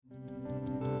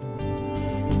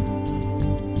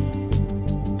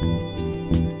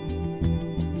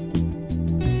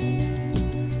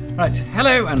Right,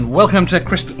 hello and welcome to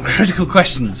Critical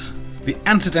Questions, the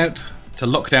antidote to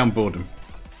lockdown boredom.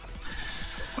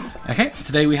 Okay,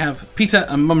 today we have Peter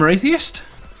and Mum are Atheist.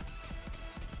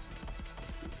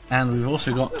 And we've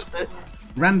also got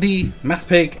Randy,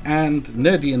 Mathpig and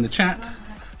Nerdy in the chat.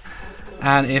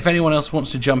 And if anyone else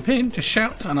wants to jump in, just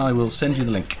shout and I will send you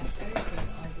the link.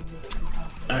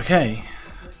 Okay.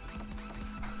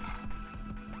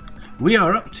 We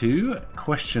are up to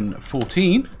question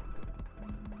 14.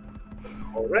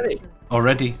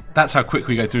 Already. That's how quick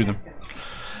we go through them.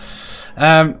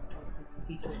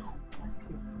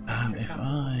 If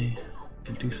I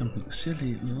can do something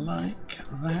silly like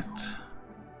that.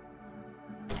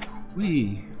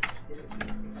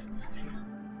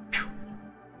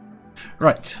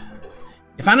 Right.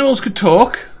 If animals could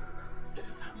talk,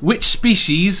 which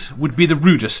species would be the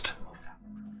rudest?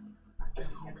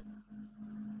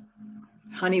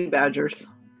 Honey badgers.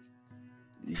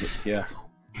 Yeah.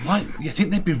 Why? You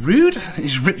think they'd be rude? They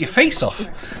just rip your face off.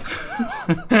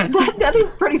 that is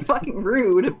pretty fucking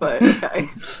rude, but okay.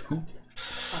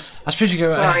 I suppose you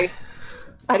go. Sorry.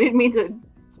 I didn't mean to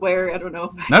swear. I don't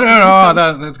know. No.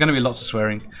 There's going to be lots of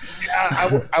swearing.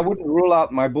 Yeah, I wouldn't rule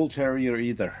out my bull terrier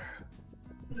either.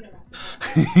 I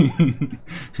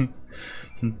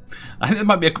think there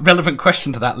might be a relevant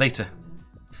question to that later.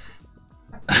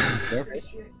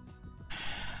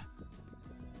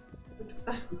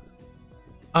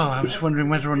 Oh, I was wondering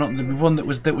whether or not there'd be one that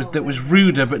was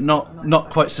ruder, but not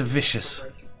quite so vicious.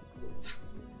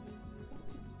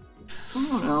 I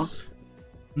don't know.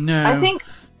 No. I think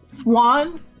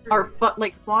swans are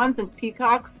swans and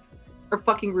peacocks are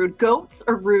fucking rude. Goats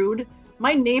are rude.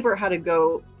 My neighbor had a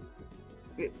goat.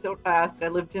 Don't ask. I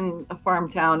lived in a farm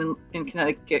town in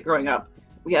Connecticut growing up.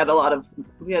 We had all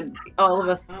of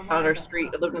us on our street.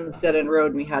 I lived on this dead end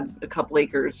road, and we had a couple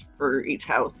acres for each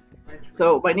house.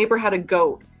 So my neighbor had a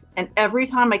goat, and every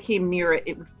time I came near it,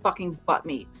 it would fucking butt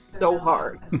me so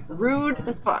hard. Rude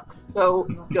as fuck. So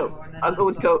goats. I'll go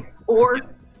with goats or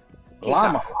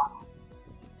Llamas.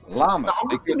 Llamas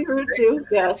can be rude too.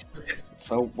 Yes.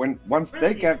 So once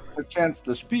they get a chance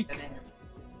to speak,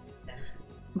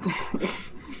 they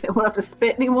won't have to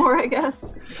spit anymore, I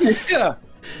guess. Yeah.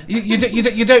 You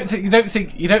don't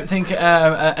think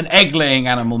an egg-laying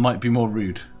animal might be more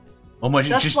rude? Or might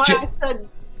you That's why I said.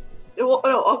 Well,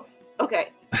 oh, okay.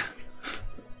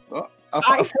 A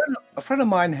friend of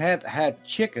mine had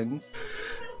chickens,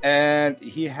 and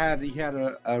he had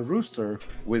a rooster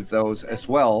with those as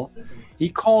well. He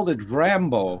called it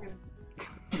Rambo.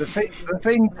 The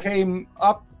thing came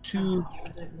up to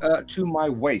my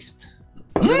waist,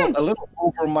 a little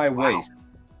over my waist.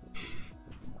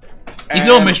 You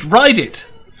could almost ride it.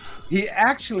 He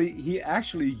actually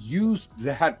used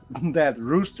that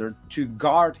rooster to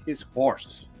guard his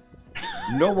horse.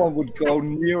 No one would go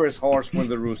near his horse when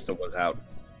the rooster was out.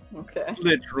 Okay.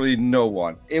 Literally no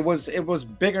one. It was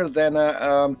bigger than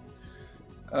a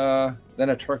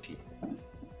turkey.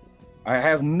 I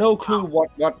have no clue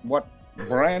what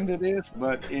brand it is,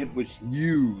 but it was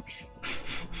huge.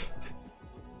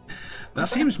 That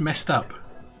seems messed up.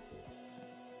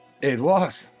 It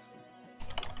was.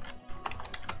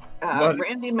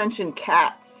 Randy mentioned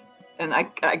cats, and I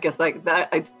guess like that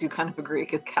I do kind of agree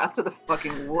because cats are the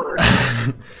fucking worst.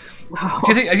 Do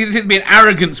you think there'd be an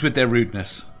arrogance with their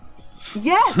rudeness?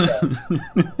 Yes,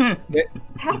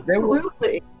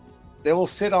 absolutely. They will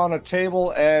sit on a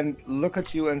table and look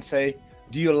at you and say,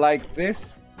 "Do you like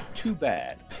this? Too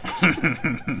bad."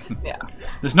 Yeah.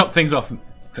 Just knock things off.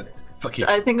 Fuck you.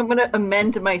 I think I'm gonna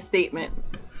amend my statement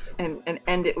and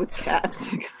end it with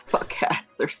cats because fuck cats,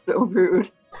 they're so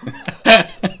rude.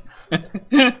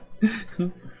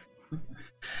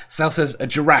 Sal says a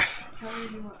giraffe.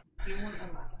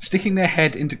 Sticking their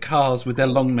head into cars with their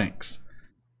long necks.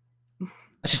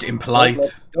 That's just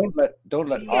impolite. Don't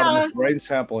let Autumn's brain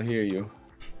sample hear you.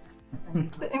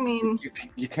 I mean,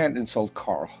 you can't insult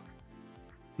Carl.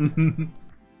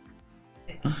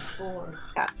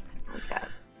 cats.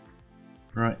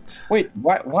 Right. Wait,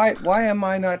 why am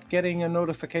I not getting a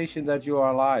notification that you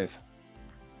are live?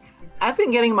 I've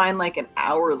been getting mine like an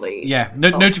hour late. Yeah,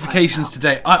 notifications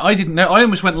today. I didn't know. I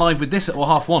almost went live with this at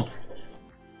 1:30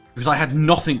 because I had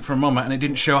nothing from Mama and it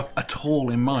didn't show up at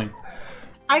all in mine.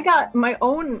 I got my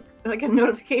own like a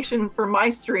notification for my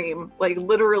stream like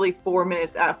literally 4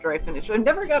 minutes after I finished. I've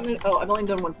never gotten it. Oh, I've only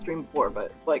done one stream before,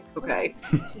 but like okay,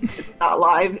 it's not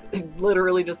live. It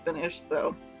literally just finished,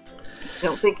 so I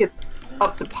don't think it's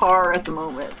up to par at the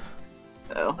moment.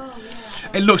 So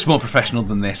it looks more professional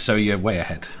than this, so you're way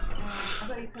ahead.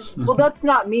 Well, that's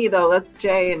not me though. That's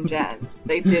Jay and Jen.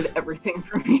 They did everything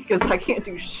for me because I can't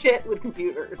do shit with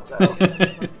computers. So.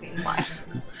 Fine.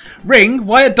 Ring,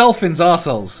 why are dolphins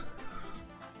arseholes?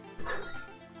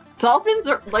 Dolphins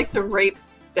like to rape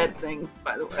dead things,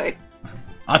 by the way.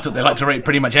 I thought they like to rape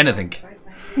pretty much anything.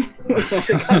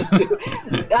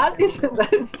 That is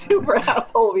super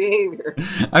asshole behavior.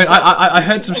 I mean, I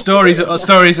heard some stories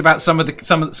about some of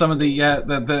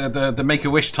the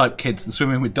Make-A-Wish type kids that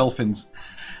swimming with dolphins,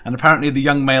 and apparently the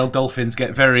young male dolphins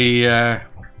get very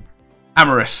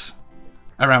amorous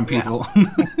around people.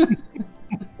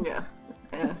 Yeah.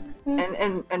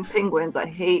 And penguins. I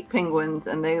hate penguins,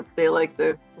 and they like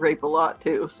to rape a lot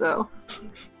too. So,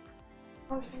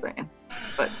 I'm just saying,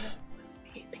 but.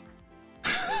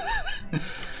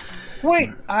 Wait,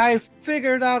 I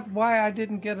figured out why I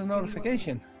didn't get a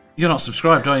notification. You're not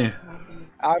subscribed, are you?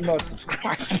 I'm not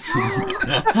subscribed. Get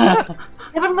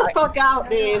him the fuck out,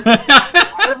 Dave. Get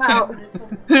him out.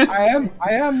 I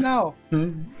am now.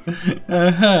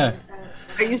 Uh-huh.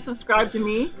 Are you subscribed to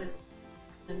me?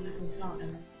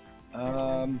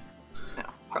 No,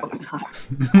 probably not.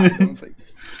 I don't think.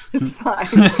 It's fine.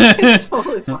 It's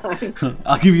totally fine.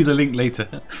 I'll give you the link later.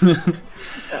 No,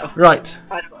 Right.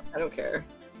 I don't care.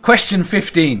 Question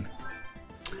 15.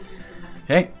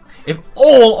 Okay. If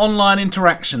all online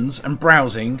interactions and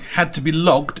browsing had to be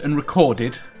logged and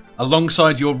recorded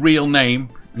alongside your real name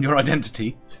and your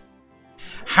identity,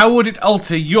 how would it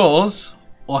alter yours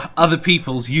or other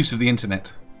people's use of the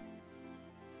internet?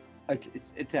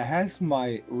 It has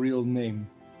my real name.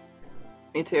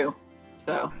 Me too.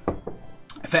 So.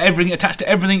 For everything attached to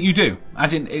everything you do,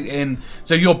 as in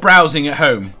so you're browsing at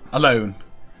home alone,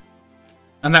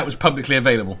 and that was publicly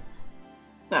available.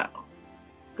 No,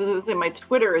 because my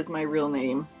Twitter is my real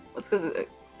name. That's because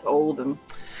it's old and.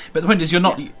 But the point is, you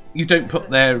don't put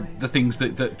there the things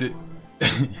that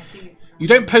you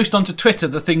don't post onto Twitter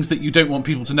the things that you don't want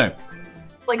people to know.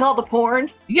 Like all the porn?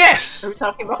 Yes! Are we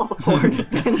talking about all the porn?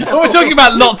 Well, we're talking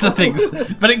about lots of things,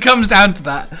 but it comes down to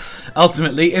that.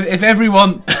 Ultimately, if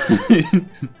everyone...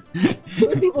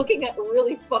 We'd be looking at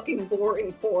really fucking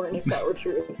boring porn if that were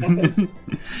true.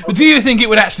 But do you think it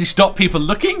would actually stop people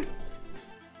looking?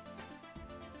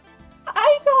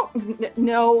 I don't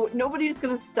know. Nobody's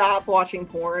going to stop watching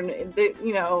porn.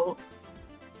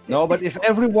 No, but if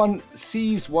everyone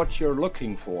sees what you're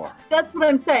looking for. That's what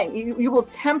I'm saying. You will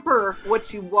temper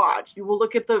what you watch. You will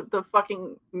look at the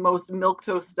fucking most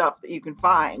milquetoast stuff that you can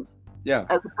find. Yeah.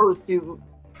 As opposed to,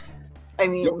 I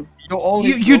mean, you'll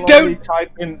only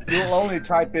type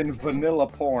in vanilla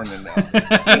porn in there.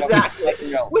 Exactly.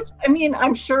 Which I mean,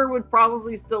 I'm sure would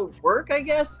probably still work, I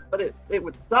guess, but it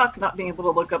would suck not being able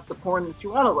to look up the porn that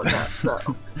you want to look at.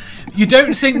 So. You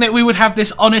don't think that we would have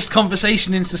this honest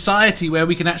conversation in society where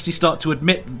we can actually start to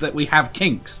admit that we have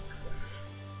kinks?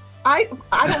 I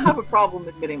don't have a problem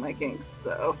admitting my kinks,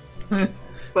 so.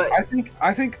 But I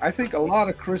think a lot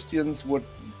of Christians would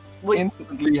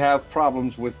instantly have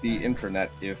problems with the internet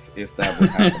if that would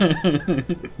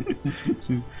happen.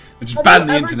 Just ban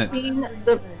the internet.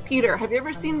 Peter, have you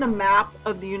ever seen the map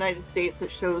of the United States that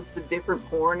shows the different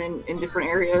porn in different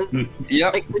areas?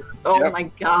 Yep. My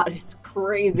god, it's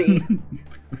crazy.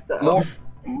 So.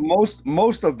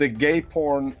 Most of the gay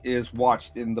porn is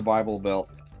watched in the Bible Belt.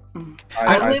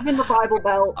 I live in the Bible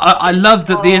Belt. I love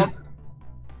that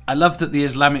I love that the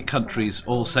Islamic countries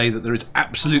all say that there is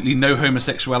absolutely no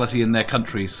homosexuality in their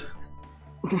countries.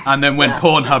 And then when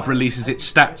Pornhub releases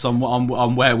its stats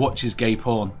on where watches gay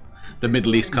porn, the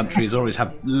Middle East countries always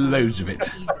have loads of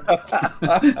it.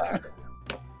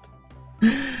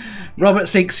 Robert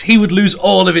thinks he would lose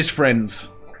all of his friends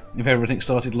if everything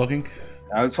started logging.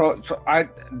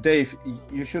 Dave,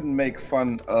 you shouldn't make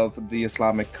fun of the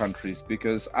Islamic countries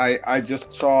because I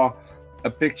just saw a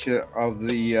picture of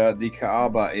the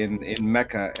Kaaba in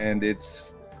Mecca, and it's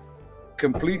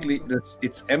completely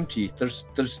it's empty.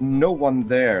 There's no one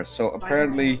there. So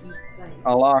apparently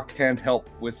Allah can't help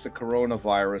with the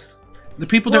coronavirus. The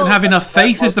people don't have enough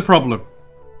faith is the problem.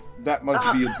 That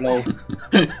must be a blow.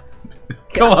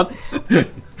 Go on. The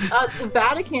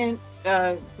Vatican,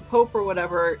 the Pope or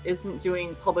whatever, isn't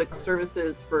doing public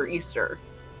services for Easter.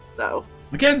 So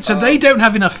again, they don't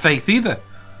have enough faith either.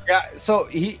 Yeah, so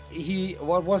he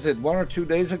what was it, 1 or 2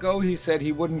 days ago, he said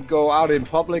he wouldn't go out in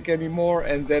public anymore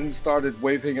and then started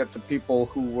waving at the people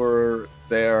who were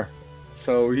there.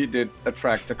 So he did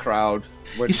attract the crowd.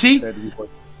 You see,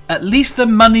 at least the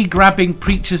money-grabbing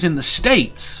preachers in the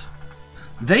States,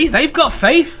 they've got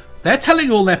faith. They're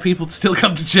telling all their people to still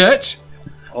come to church.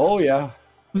 Oh, yeah.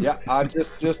 Yeah,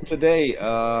 just today,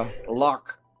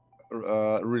 Locke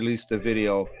released a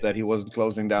video that he wasn't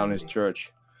closing down his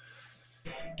church.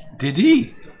 Did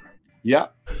he? Yeah.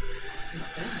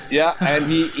 Yeah, and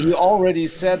he already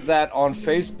said that on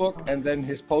Facebook, and then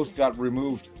his post got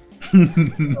removed.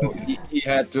 So he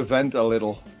had to vent a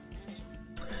little.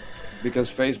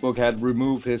 Because Facebook had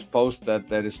removed his post that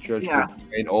his church would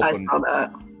remain open. I saw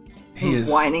that. He is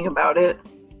whining about it.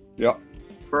 Yeah.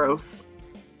 Gross.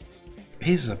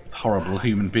 He's a horrible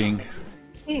human being.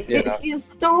 He's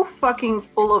so fucking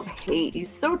full of hate. He's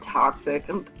so toxic,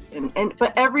 and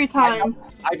but every time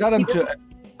I got him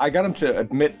to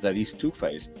admit that he's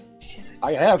two-faced.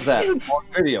 I have that on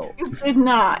video. You did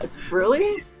not,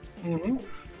 really? Mm-hmm.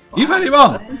 You've had him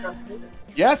on.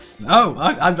 Yes. Oh,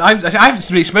 I haven't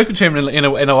really spoken to him in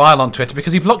a while on Twitter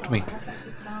because he blocked me.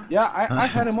 Yeah, I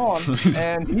had him on,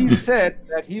 and he said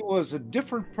that he was a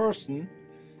different person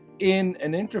in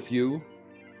an interview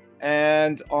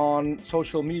and on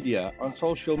social media. On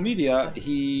social media,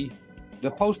 the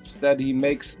posts that he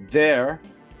makes there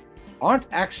aren't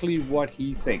actually what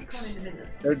he thinks.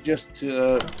 They're just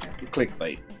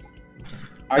clickbait.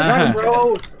 I've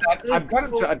got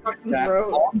him to admit that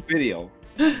on video.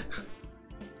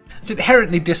 It's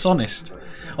inherently dishonest.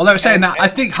 Although saying that, I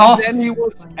think half. And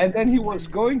then he was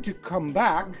going to come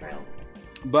back,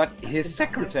 but his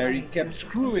secretary kept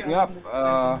screwing up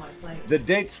the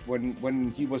dates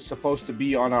when he was supposed to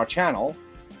be on our channel.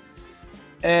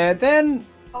 And then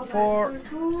he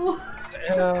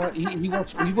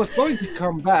was going to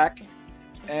come back,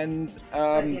 and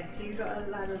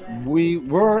we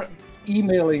were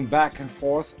emailing back and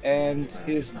forth, and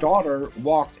his daughter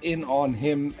walked in on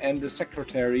him and the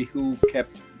secretary who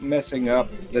kept messing up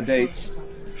the dates.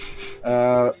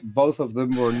 Both of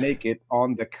them were naked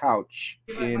on the couch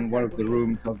in one of the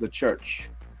rooms of the church.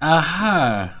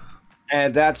 Aha.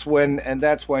 And that's when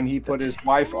he put his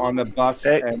wife on a bus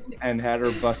and had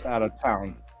her bust out of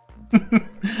town.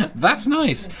 That's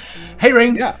nice. Hey,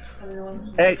 Ring. Yeah.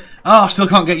 Hey. Oh, still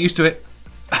can't get used to it.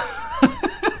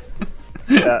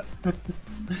 Yeah.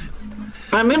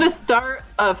 I'm gonna start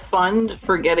a fund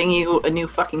for getting you a new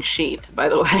fucking sheet, by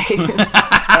the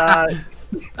way.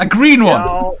 A green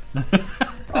one.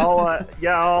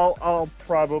 I'll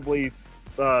probably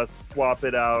swap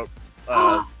it out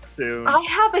soon. I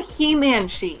have a He-Man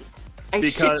sheet.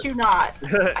 Because- shit you not.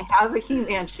 I have a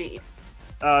He-Man sheet.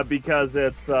 Because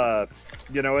it's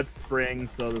it's spring,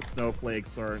 so the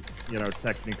snowflakes aren't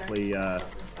technically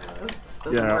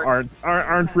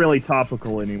aren't really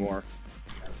topical anymore.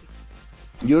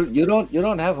 You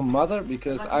don't have a mother?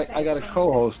 Because I got a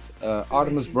co-host,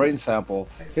 Artemis Brain Sample.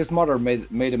 His mother made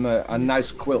him a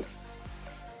nice quilt.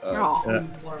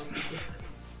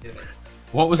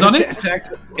 What was on it?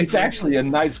 It's actually a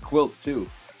nice quilt too.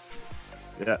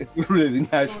 Yeah. It's a really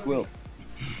nice quilt.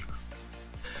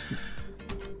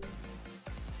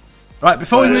 Right,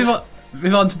 before we move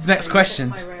on to the next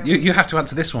question, you have to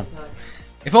answer this one.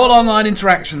 If all online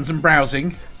interactions and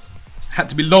browsing had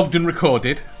to be logged and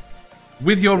recorded,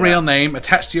 with your real name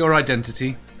attached to your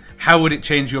identity, how would it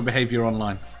change your behavior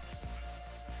online?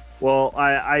 Well,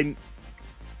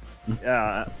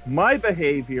 my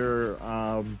behavior,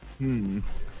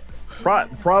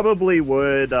 probably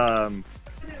would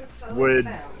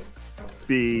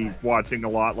be watching a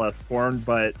lot less porn.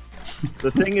 But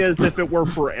the thing is, if it were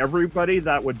for everybody,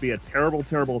 that would be a terrible,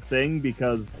 terrible thing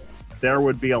because there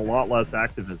would be a lot less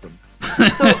activism. So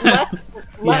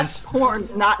less Yes. porn,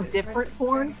 not different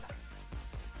porn.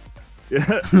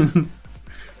 Yeah.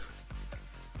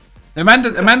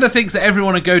 Amanda thinks that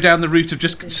everyone would go down the route of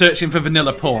just searching for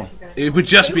vanilla porn. It would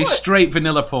just be straight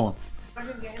vanilla porn.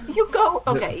 You go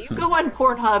on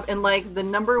Pornhub and like the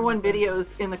 #1 videos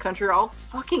in the country are all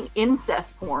fucking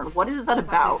incest porn. What is that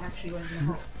about?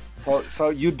 So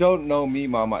you don't know me,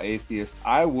 Mama Atheist.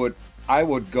 I would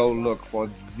go look for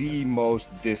the most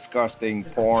disgusting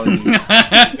porn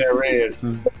there is.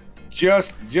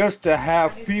 Just to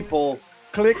have people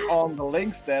click on the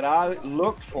links that I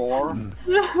looked for and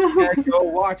go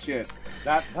watch it.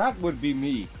 That would be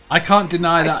me. I can't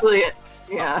deny that. Actually,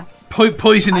 yeah.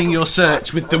 Poisoning your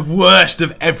search with the worst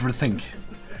of everything.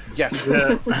 Yes,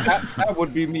 that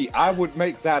would be me. I would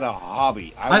make that a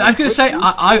hobby. I was going to say,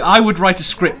 I would write a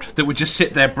script that would just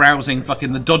sit there browsing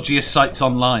fucking the dodgiest sites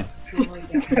online.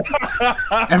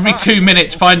 Every 2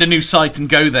 minutes, find a new site and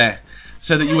go there,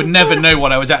 so that you would never know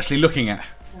what I was actually looking at.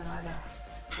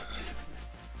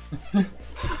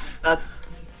 That's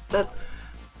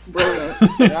brilliant.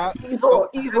 Yeah.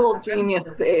 Evil genius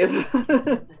save.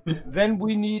 Then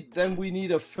we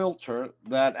need a filter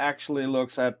that actually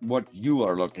looks at what you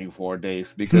are looking for,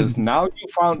 Dave. Because now you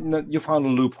found a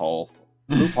loophole.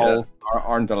 Loopholes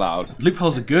aren't allowed.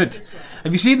 Loopholes are good.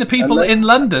 Have you seen the people in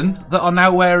London that are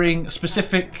now wearing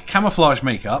specific camouflage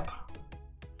makeup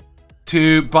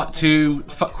to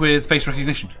fuck with face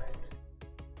recognition.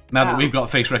 Now that Yeah. we've got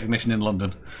face recognition in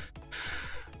London.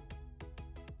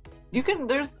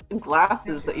 There's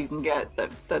glasses that you can get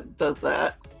that does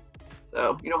that.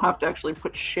 So you don't have to actually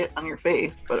put shit on your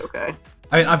face, but okay.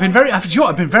 I mean, I've been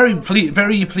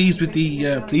very pleased with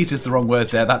the. Pleased is the wrong word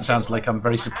there. That sounds like I'm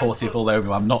very supportive,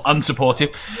 although I'm not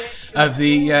unsupportive of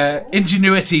the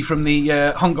ingenuity from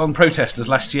the Hong Kong protesters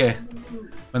last year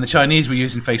when the Chinese were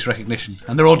using face recognition,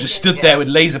 and they're all just stood there with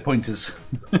laser pointers.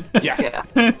 Yeah,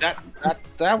 Yeah.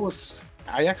 that was.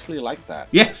 I actually liked that.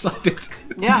 Yes, I did.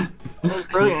 Yeah. It was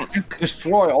brilliant.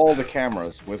 Destroy all the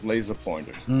cameras with laser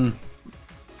pointers. It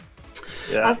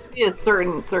Yeah. has to be a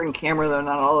certain camera though,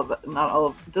 not all of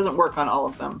it doesn't work on all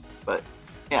of them, but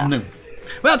yeah. No.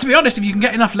 Well, to be honest, if you can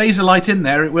get enough laser light in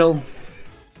there, it will.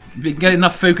 If you can get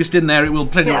enough focused in there, it will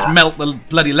pretty much melt the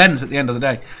bloody lens at the end of the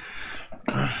day.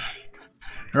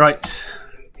 Right.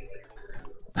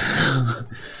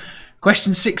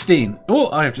 Question 16. Oh,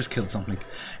 I have just killed something.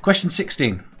 Question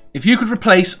 16. If you could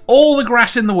replace all the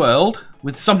grass in the world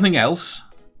with something else,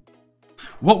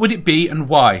 what would it be and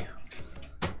why?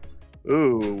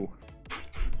 Ooh.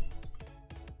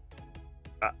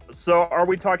 So are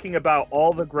we talking about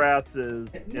all the grasses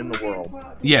in the world?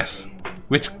 Yes.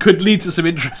 Which could lead to some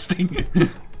interesting...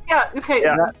 Yeah, okay.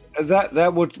 Yeah.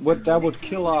 That would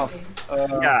kill off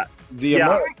Yeah. the Yeah.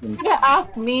 Americans. You're gonna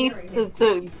ask me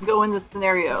to go in this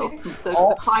scenario.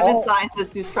 The climate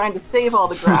scientist who's trying to save all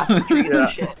the grass and trees Yeah.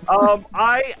 and shit.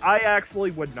 I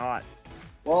actually would not.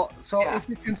 Well, so Yeah. if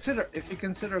you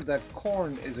consider that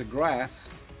corn is a grass,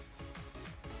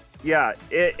 Yeah,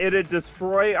 it'd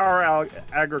destroy our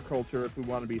agriculture if we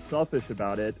want to be selfish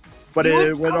about it. But You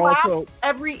it would collapse also.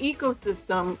 every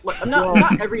ecosystem.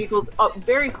 Not every ecosystem.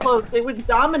 Very close. They would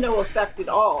domino effect it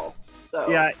all. So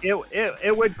Yeah,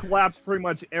 it would collapse pretty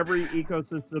much every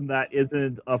ecosystem that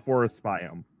isn't a forest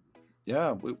biome.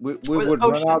 yeah, we Or the would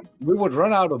ocean.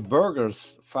 run out of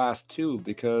burgers fast too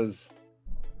because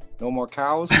no more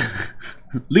cows.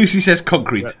 Lucy says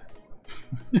concrete.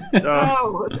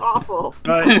 Oh, it's awful.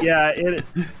 But it'd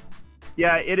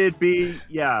be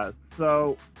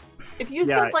So If you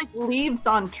Yeah. said like leaves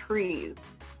on trees,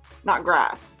 not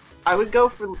grass, I would go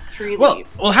for tree Well, leaves.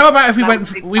 how about if we That went would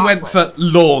for, be we went for chocolate.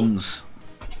 lawns?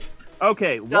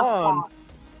 okay, Just lawns.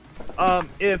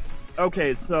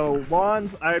 So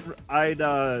lawns, I'd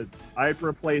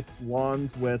replace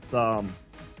lawns with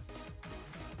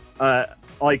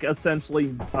like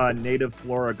essentially native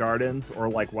flora gardens or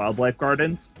like wildlife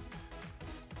gardens.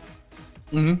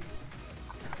 Mm-hmm.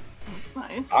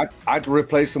 Nice. I'd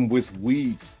replace them with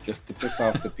weeds just to piss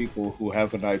off the people who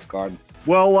have a nice garden.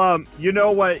 Well, you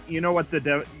know what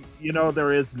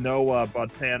there is no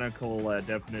botanical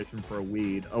definition for a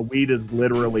weed. A weed is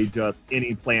literally just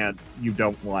any plant you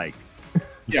don't like.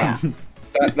 Yeah,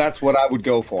 that's what I would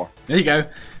go for. There you go.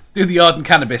 Do the Arden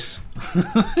cannabis.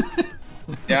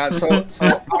 Yeah, so That's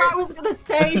what I was gonna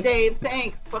say, Dave.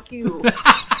 Thanks. Fuck you.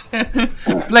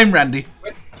 Blame Randy.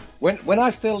 when I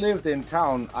still lived in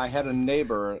town, I had a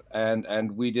neighbor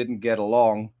and we didn't get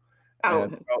along. Oh.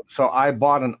 And so I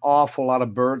bought an awful lot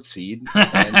of bird seed.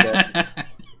 And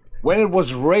when it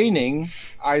was raining,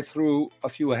 I threw a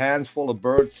few handful of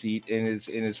bird seed in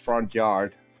his front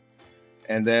yard.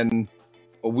 And then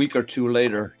a week or two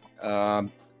later, there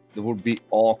would be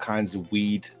all kinds of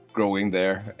weed growing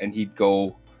there, and he'd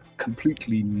go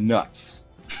completely nuts.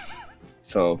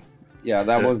 So, yeah,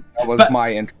 that was But-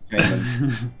 my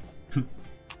entertainment.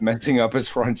 Messing up his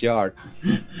front yard.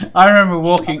 I remember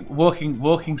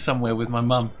walking somewhere with my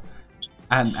mum,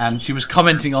 and she was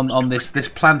commenting on this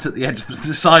plant at the edge,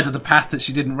 the side of the path that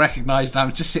she didn't recognise, and I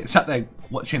was just sat there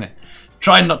watching it,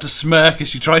 trying not to smirk as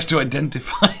she tries to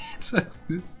identify it.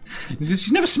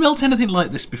 She's never smelt anything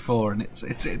like this before, and it's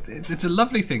a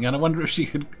lovely thing, and I wonder if she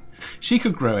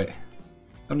could grow it.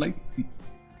 I'm like,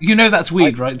 that's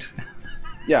weed, right?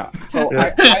 Yeah. So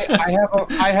Yeah.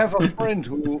 I have a friend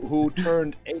who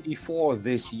turned 84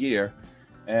 this year,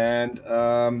 and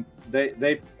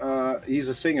he's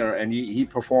a singer, and he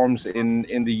performs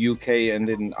in the UK and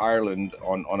in Ireland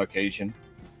on occasion.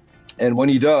 And when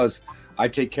he does, I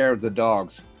take care of the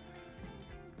dogs.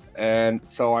 And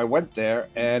so I went there,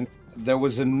 and there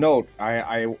was a note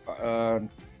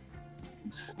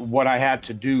what I had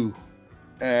to do,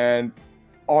 and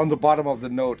on the bottom of the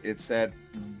note it said,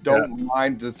 "Don't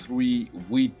mind the 3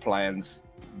 weed plants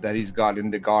that he's got in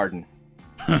the garden."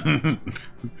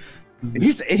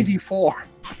 He's 84.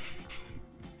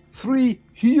 3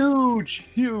 huge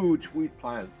weed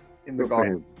plants in the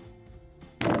garden.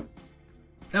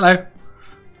 Hello.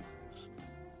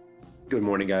 Good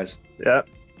morning, guys. Yeah.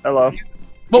 Hello.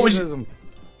 What was Heism.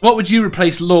 What would you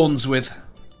replace lawns with?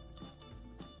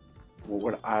 What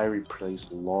would I replace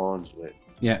lawns with?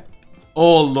 Yeah.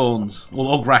 All lawns.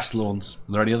 All grass lawns.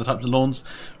 Are there any other types of lawns?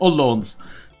 All lawns.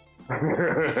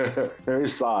 Very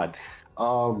sad.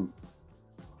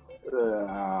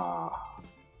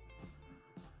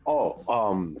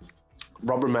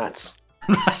 Rubber mats.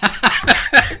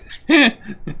 Actually,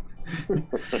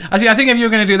 I think if you were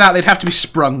going to do that, they'd have to be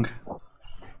sprung.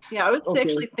 Yeah, I was Okay.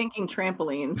 actually thinking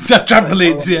trampolines.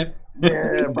 Trampolines, yeah.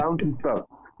 Yeah, bouncing stuff.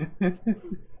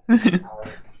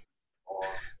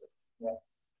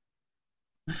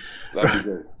 That'd be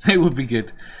good. It would be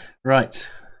good. Right.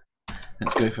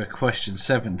 Let's go for question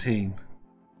 17.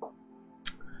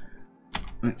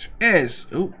 Which is...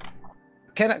 Ooh.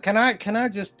 Can I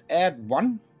just add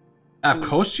one? Of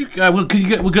course you... we'll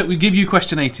give you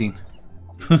question 18.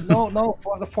 No,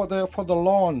 for the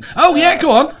lawn. Oh, yeah,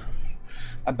 go on.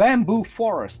 A bamboo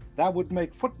forest. That would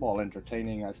make football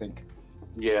entertaining, I think.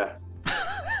 Yeah.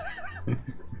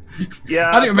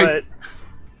 Yeah, How do you make-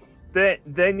 but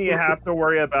then you have to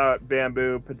worry about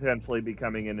bamboo potentially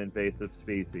becoming an invasive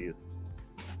species.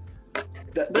 That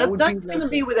That's would going like to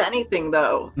be with anything,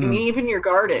 though. I mean, even your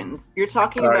gardens. You're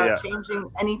talking Oh, about yeah. changing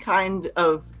any kind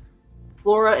of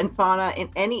flora and fauna in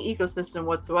any ecosystem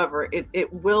whatsoever.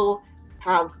 It will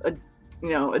have a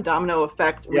domino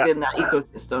effect Yeah. within that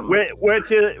ecosystem.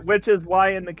 Which is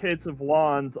why in the case of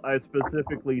lawns, I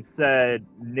specifically said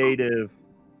native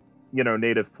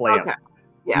plants. Okay.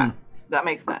 Yeah, that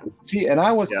makes sense. See, and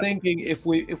I was Yeah. thinking if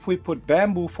we put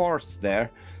bamboo forests there,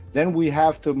 then we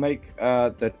have to make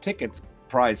the tickets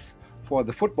price for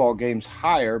the football games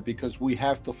higher because we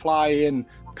have to fly in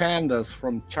pandas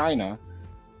from China,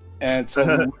 and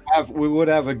so we would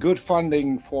have a good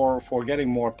funding for getting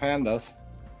more pandas.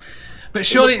 But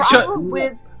surely... The problem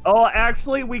with Oh,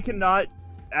 actually, we cannot.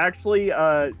 Actually,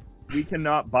 we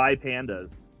cannot buy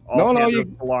pandas. All No, pandas you-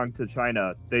 belong to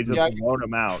China. They just Yeah. loan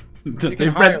them out. they can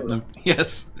hire rent them.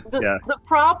 Yes. Yeah. the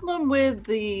problem with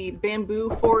the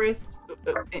bamboo forest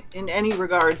in any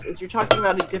regards is you're talking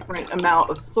about a different amount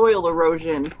of soil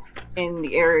erosion in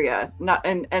the area, not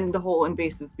and the whole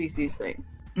invasive species thing.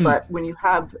 Mm. But when you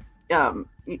have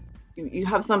you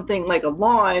have something like a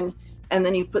lawn, and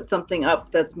then you put something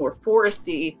up that's more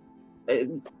foresty,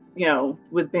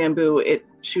 with bamboo, it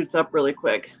shoots up really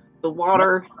quick. The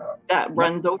water that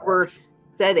runs over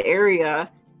said area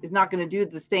is not going to do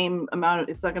the same amount.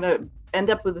 It's not going to end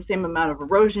up with the same amount of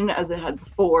erosion as it had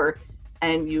before,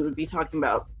 and you would be talking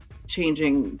about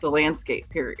changing the landscape.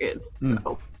 Period. Mm.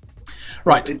 So,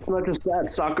 Right. It's not just that.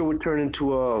 Soccer would turn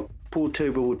into a pool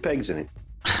table with pegs in it.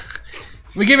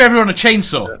 We give everyone a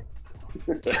chainsaw.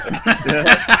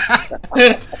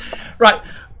 Right.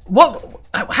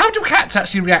 How do cats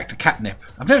actually react to catnip?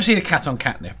 I've never seen a cat on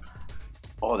catnip.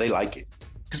 Oh, they like it.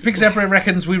 Because Big Zebra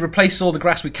reckons we replace all the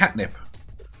grass with catnip.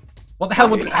 What the hell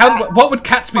what would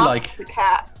cats be fuck like? the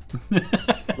cat.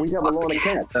 We'd have a lawn of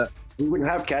cats. We wouldn't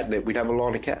have catnip. We'd have a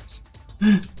lawn of cats.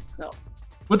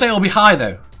 Would they all be high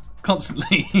though?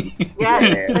 Constantly. Yeah,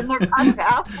 and they're kind of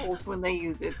assholes when they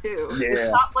use it too. Yeah.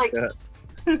 It's not like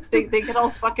they get all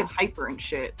fucking hyper and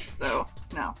shit. So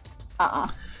no,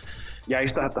 Yeah, I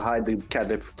used to have to hide the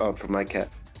catnip from my cat.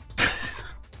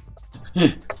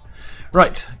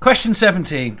 Right. Question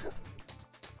 17.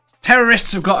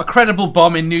 Terrorists have got a credible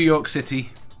bomb in New York City.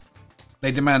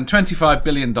 They demand $25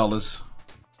 billion.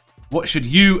 What should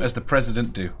you, as the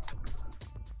president, do?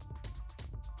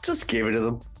 Just give it to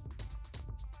them.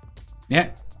 Yeah.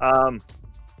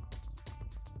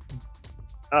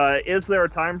 Is there a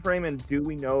time frame, and do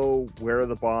we know where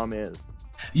the bomb is?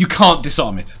 You can't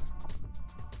disarm it.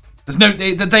 There's no.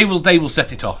 They will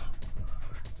set it off.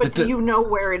 but do you know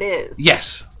where it is?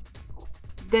 Yes.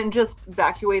 Then just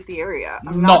evacuate the area.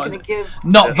 I'm Not- not going to give.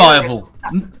 Not the viable.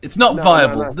 terrorists- It's not No,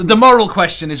 viable. no. The moral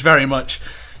question is very much: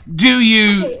 do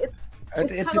you? Okay,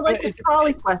 it's It kind of like the dep-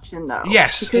 trolley question, though.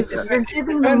 Yes. Because if you're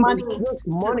giving them money. It's just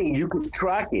money. You can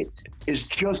track it. It's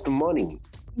just money.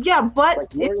 Yeah, but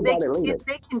Like, worry about it later. if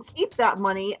they can keep that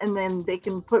money and then they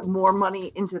can put more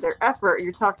money into their effort,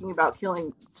 you're talking about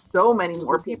killing so many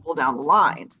more people down the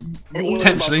line. And even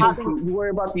Potentially. having- You worry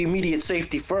about the immediate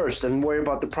safety first, and worry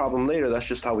about the problem later. That's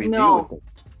just how we No. deal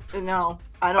with it. No,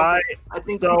 I don't. I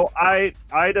think So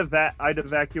I'd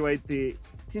evacuate the.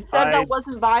 you said I- that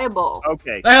wasn't viable.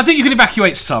 Okay. I think you can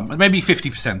evacuate some, maybe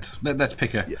 50%. Let's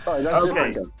pick a. Oh, that's Okay.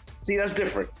 different. Then. See, that's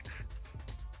different.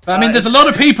 I mean, there's a lot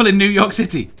of people in New York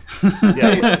City.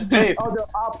 Yeah. Hey, are there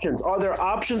options? Are there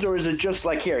options, or is it just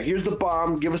like here's the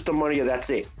bomb, give us the money, and that's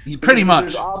it? Pretty If much.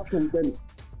 There's options. Then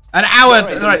An hour,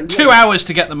 Right, right, yeah. 2 hours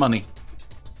to get the money.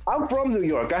 I'm from New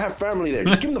York. I have family there.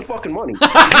 Just give them the fucking money.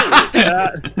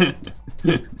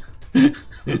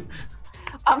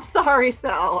 I'm sorry,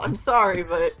 Sal. I'm sorry,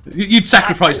 but You'd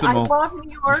sacrifice them I all. love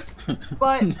New York,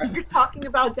 but you're talking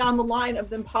about down the line of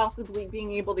them possibly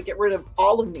being able to get rid of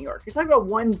all of New York. You're talking about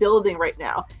one building right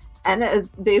now, and as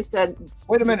Dave said,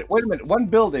 Wait a minute. One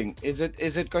building. Is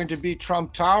it going to be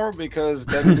Trump Tower? Because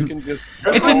then we can just.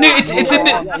 It's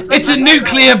a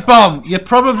nuclear bomb. You're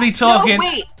probably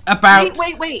talking about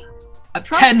wait. 10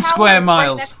 Tower square is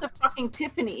miles. right next to fucking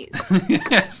Tiffany's.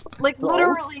 Yes. Like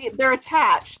literally, they're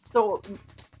attached. So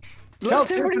Tell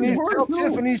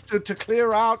Tiffany's to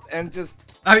clear out and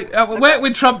just. I mean,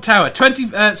 with Trump Tower,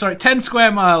 10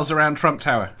 square miles around Trump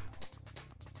Tower.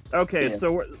 Okay,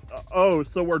 so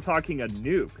we're talking a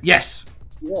nuke. Yes.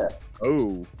 Yeah.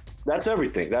 Oh. That's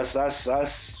everything. That's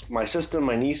my sister,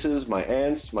 my nieces, my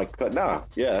aunts,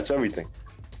 that's everything.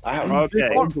 I have a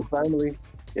family.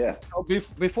 Yeah. So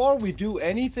before we do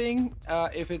anything,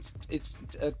 if it's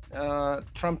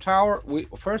Trump Tower, we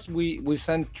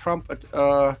send Trump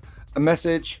a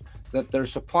message that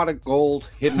there's a pot of gold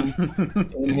hidden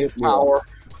in his tower.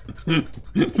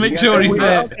 Make sure he's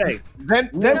there. Okay. Then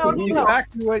we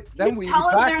evacuate. Then we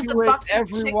evacuate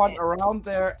everyone around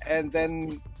there, and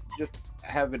then just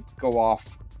have it go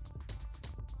off.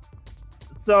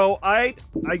 So I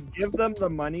give them the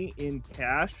money in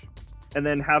cash, and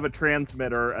then have a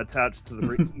transmitter attached to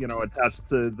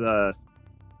the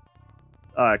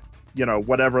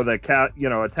whatever the attached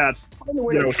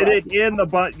hit it in the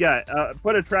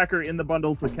put a tracker in the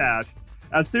bundles of cash.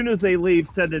 As soon as they leave,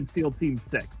 send in SEAL Team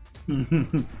 6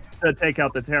 to take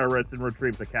out the terrorists and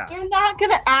retrieve the cash. they're not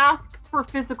going to ask for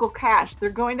physical cash. They're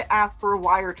going to ask for a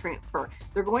wire transfer.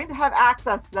 They're going to have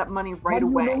access to that money right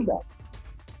away.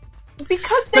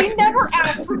 Because they never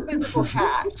ask for physical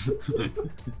cash.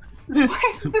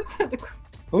 Why is this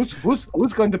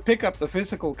Who's going to pick up the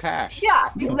physical cash? Yeah,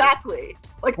 exactly.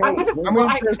 Like I'm gonna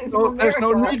there's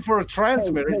no need for a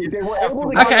transmitter.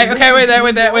 Okay, wait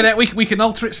there. We can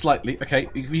alter it slightly. Okay,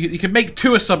 you can make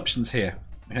two assumptions here.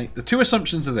 Okay, the two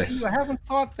assumptions are this. You haven't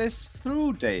thought this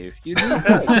through, Dave. You need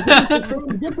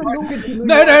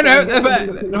No.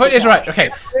 It's right. Okay,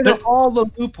 all the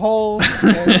loopholes.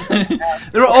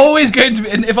 there are always going to be,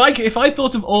 and if I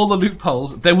thought of all the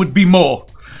loopholes, there would be more.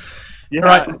 Yeah.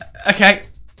 Right. Okay.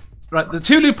 Right. The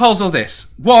two loopholes are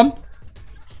this: one,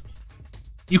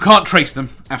 you can't trace them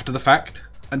after the fact,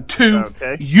 and two,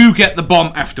 you get the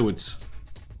bomb afterwards.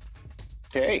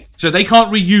 Okay. So they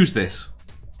can't reuse this.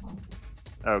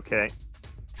 Okay.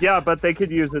 Yeah, but they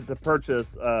could use it to purchase.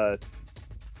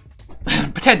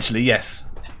 Potentially, yes.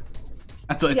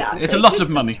 It's a lot of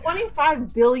money.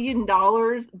 $25 billion.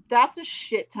 That's a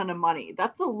shit ton of money.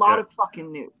 That's a lot of fucking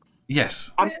nukes.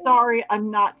 Yes. I'm sorry, I'm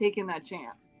not taking that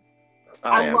chance.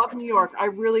 I love New York. I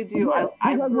really do.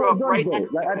 I grew up right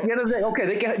next to it. At the end of the day,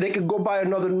 okay, they could go buy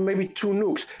another maybe 2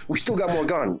 nukes. We still got more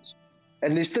guns,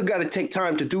 and they still got to take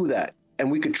time to do that. And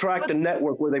we could track the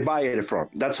network where they buy it from.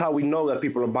 That's how we know that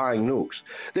people are buying nukes.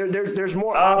 There's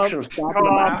more options.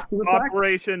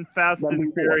 Operation Fast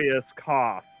and Furious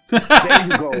cough. There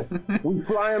you go. We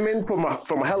fly them in from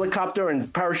a helicopter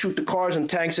and parachute the cars and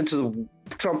tanks into the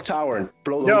Trump Tower and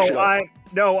blow them shit up.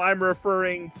 I'm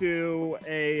referring to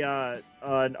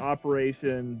an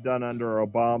operation done under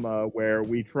Obama where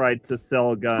we tried to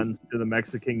sell guns to the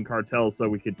Mexican cartel so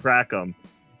we could track them,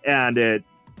 and it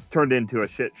turned into a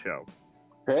shit show.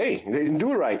 Hey, they didn't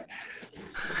do it right.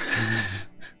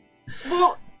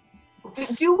 Well,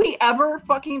 do we ever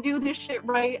fucking do this shit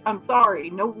right? I'm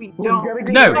sorry. No, we don't.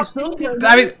 No.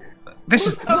 I mean, this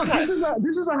is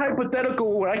a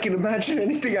hypothetical where I can imagine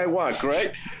anything I want,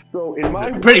 right? So in my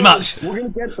pretty much we're gonna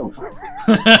get them.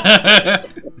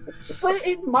 But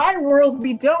in my world,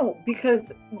 we don't, because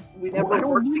we never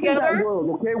work together.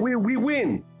 Okay, we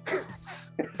win.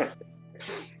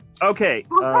 Okay.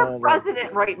 Who's our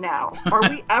president right now? Are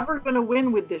we ever going to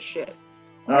win with this shit?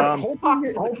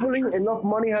 Hopefully enough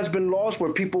money has been lost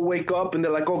where people wake up and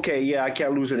they're like, okay, yeah, I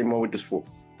can't lose anymore with this fool.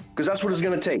 Because that's what it's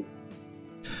going to take.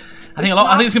 I think it's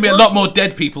going to be a lot more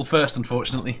dead people first,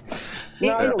 unfortunately.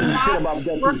 I don't care about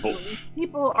dead people.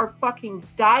 People are fucking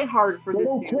diehard for this. They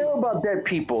don't care about dead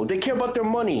people. They care about their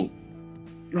money.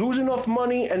 Lose enough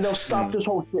money and they'll stop this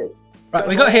whole shit. Right,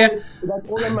 we got here. That's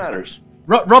all that matters.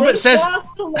 Robert says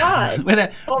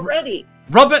already.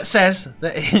 Robert says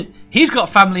that he's got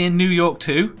family in New York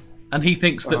too, and he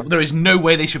thinks that there is no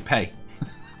way they should pay.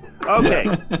 Okay.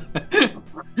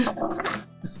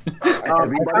 How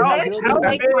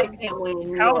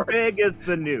big is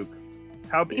the nuke?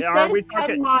 How big are we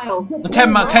talking?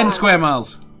 10 square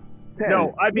miles. 10.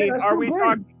 No, I mean, are we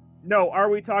talking? No, are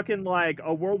we talking like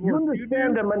a World War II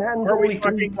nuke? Manhattan's or are we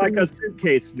talking like a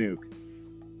suitcase nuke?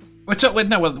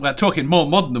 we're talking more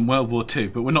modern than World War II,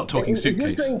 but we're not talking If you're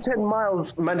suitcase. saying 10 miles,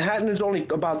 Manhattan is only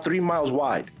about 3 miles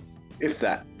wide, if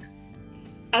that.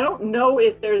 I don't know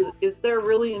if is there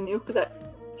really a nuke that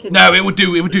can... No, it would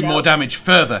do more damage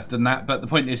further than that. But the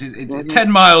point is,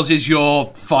 10 miles is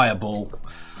your fireball.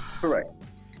 Correct.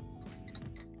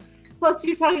 Plus,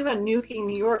 you're talking about nuking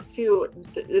New York, too.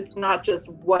 It's not just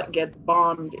what gets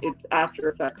bombed, it's after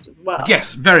effects as well.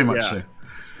 Yes, very much so.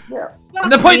 Yeah.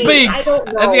 And the point being, I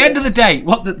don't know. at the end of the day,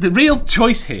 what the real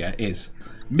choice here is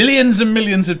millions and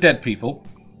millions of dead people,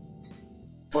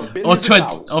 Or billions of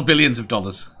dollars. or billions of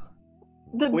dollars.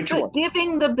 Which one?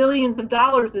 Giving the billions of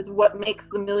dollars is what makes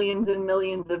the millions and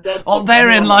millions of dead people. Oh,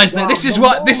 therein lies the. This is The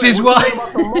what. This moment. is We're talking why.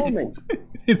 about the moment.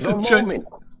 It's The a choice.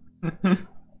 moment.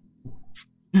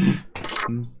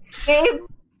 Gabe,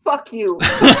 fuck you.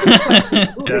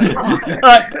 Right,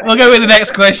 we'll go with the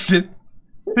next question.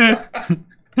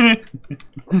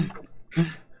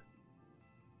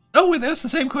 Oh, wait, that's the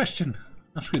same question.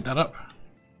 I screwed that up.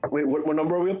 Wait, what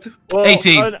number are we up to? Well,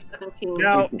 18. 17.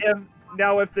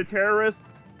 Now, if the terrorists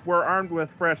were armed with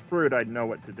fresh fruit, I'd know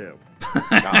what to do.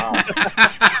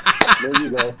 There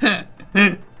you go.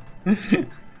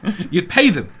 You'd pay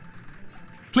them.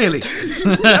 Clearly.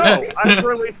 No, I'd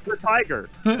release the tiger.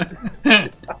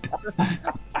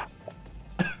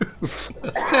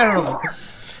 That's terrible.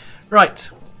 Right.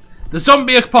 The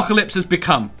zombie apocalypse has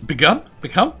begun.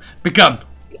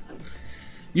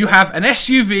 You have an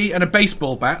SUV and a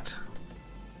baseball bat.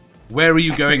 Where are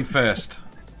you going first?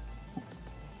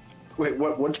 Wait,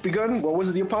 what's begun? What was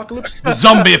it, the apocalypse? The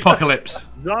zombie apocalypse.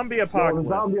 Zombie Oh, the apocalypse.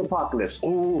 zombie apocalypse.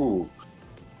 Ooh.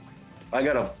 I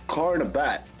got a car and a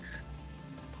bat.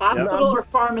 Hospital or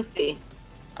pharmacy?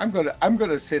 I'm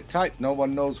gonna sit tight. No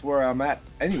one knows where I'm at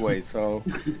anyway. So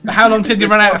How long till you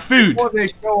run out of food? before they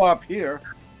show up here,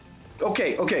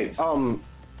 Okay.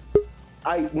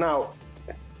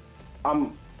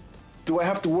 Do I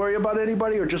have to worry about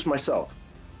anybody or just myself?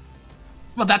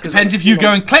 Well, that depends if you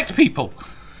go and collect people.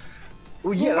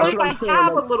 Well, yeah, What that's if what I I'm saying.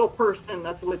 have a like- little person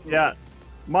that's with me? Yeah,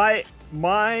 my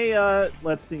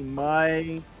let's see,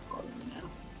 my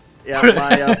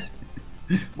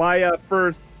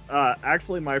first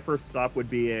actually my first stop would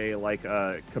be a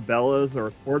Cabela's or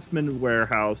Sportsman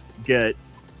Warehouse. Get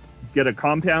a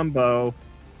compound bow,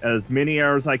 as many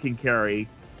arrows I can carry,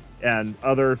 and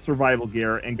other survival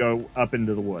gear, and go up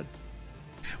into the woods.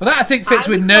 Well, that I think fits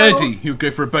with Nerdy, who'd go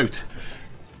for a boat.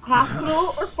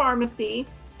 Hospital or pharmacy,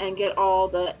 and get all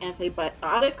the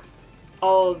antibiotics,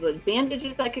 all the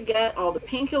bandages I could get, all the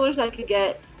painkillers I could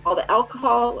get, all the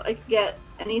alcohol I could get,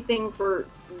 anything for,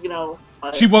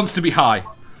 She wants to be high.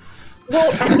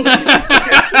 well, I mean,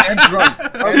 and drunk.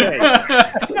 Okay.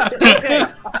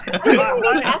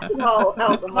 ethanol,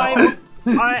 alcohol.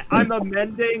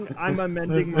 I'm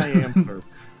amending my answer.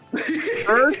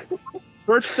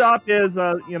 First stop is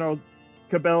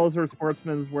Cabela's or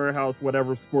Sportsman's Warehouse,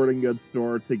 whatever sporting goods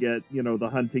store, to get the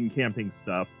hunting camping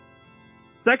stuff.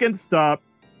 Second stop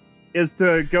is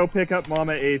to go pick up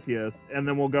Mama Atheist, and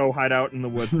then we'll go hide out in the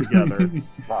woods together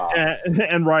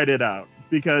and ride it out,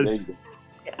 because There you go.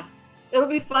 It'll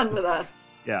be fun with us.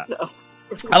 yeah. So.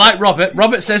 I like Robert.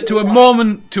 Robert says to a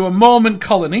Mormon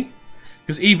colony,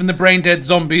 because even the brain dead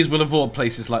zombies will avoid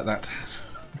places like that.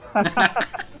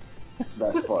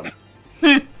 That's fun.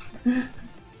 You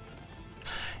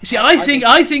see, I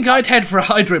think I'd head for a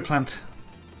hydro plant.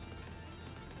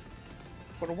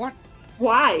 For what?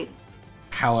 Why?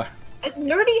 Power.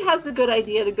 Nerdy has a good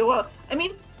idea to go out. I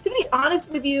mean, to be honest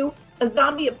with you, a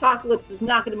zombie apocalypse is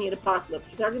not going to be an apocalypse.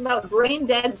 You're talking about brain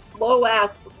dead, slow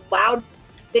ass, loud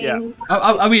things.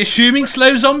 Are we assuming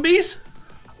slow zombies?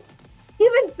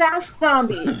 Even fast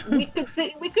zombies, we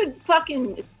could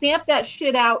fucking stamp that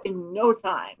shit out in no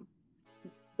time.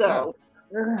 So,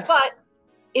 but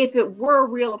if it were a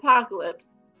real apocalypse,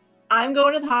 I'm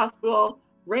going to the hospital.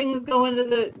 Ring is going to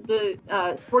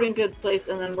the sporting goods place,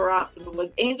 and then we're off to the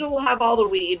woods. Angel will have all the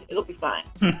weed. It'll be fine.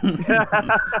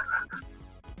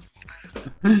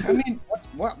 I mean,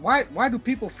 why do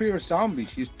people fear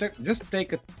zombies? You just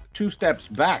take 2 steps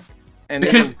back, and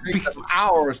it'll take them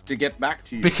hours to get back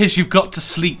to you. Because you've got to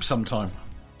sleep sometime.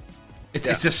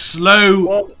 It's a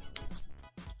slow,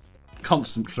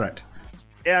 constant threat.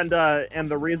 And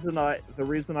the reason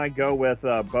I go with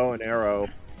bow and arrow,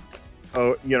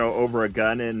 over a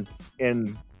gun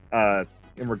in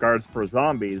regards for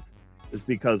zombies, is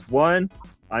because one,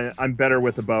 I'm better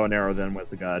with a bow and arrow than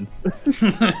with a gun.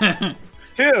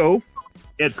 2,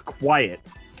 it's quiet.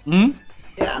 Mm?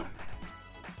 Yeah.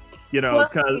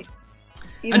 Because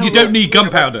And you don't need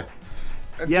gunpowder.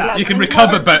 Yeah. You can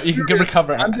recover, but you can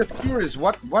recover. I'm just curious.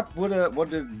 What would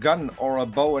a gun or a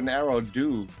bow and arrow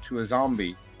do to a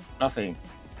zombie? Nothing.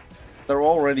 They're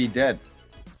already dead.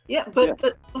 Yeah, but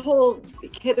the whole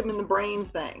hit him in the brain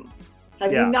thing.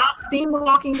 Have Yeah. you not seen The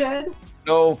Walking Dead?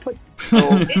 No.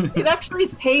 It actually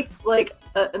tapes like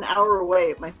an hour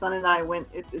away. My son and I went.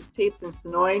 It tapes in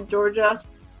Sonoy, Georgia.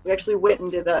 We actually went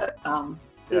and did a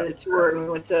tour, and we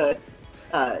went to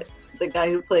the guy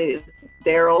who plays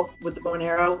Daryl with the bow and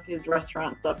arrow, his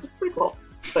restaurant stuff. It's pretty cool.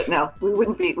 But no,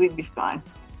 we'd be fine.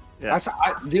 Yeah.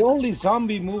 The only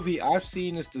zombie movie I've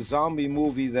seen is the zombie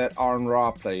movie that Aaron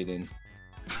Ra played in.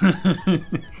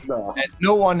 No. And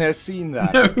no one has seen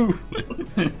that.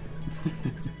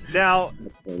 Now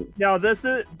this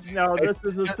is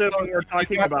assuming we're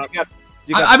talking about.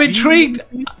 I'm intrigued.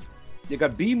 You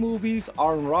got B movies.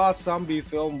 Aaron Ra's zombie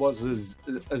film was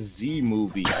a Z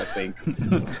movie, I think.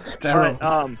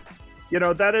 Daryl.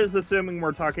 But, that is assuming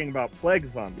we're talking about plague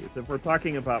zombies. If we're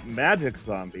talking about magic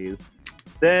zombies,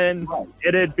 then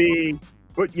it'd be,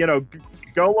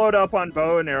 go load up on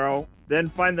bow and arrow, then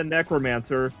find the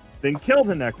necromancer, then kill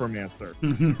the necromancer.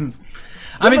 I'm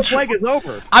The plague is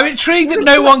over. I'm intrigued that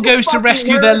no one goes to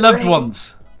rescue their loved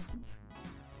ones.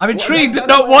 I'm intrigued that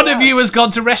not one of you has gone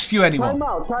to rescue anyone.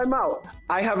 Time out.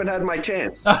 I haven't had my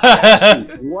chance.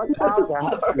 What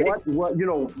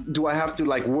do I have to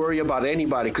worry about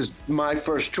anybody? Because my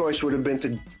first choice would have been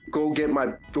to go get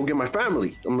my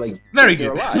family. I'm like, Very if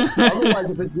they're good. alive. Otherwise,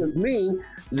 if it's just me,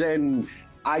 then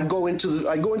I go into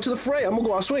the fray. I'm gonna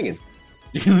go out swinging.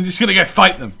 You're just gonna go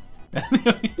fight them.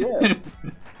 Yeah.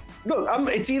 Look,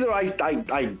 it's either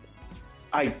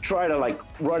I try to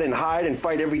run and hide and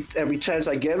fight every chance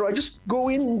I get, or I just go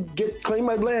in and claim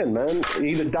my land, man.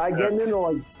 Either die getting in,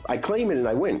 or I claim it and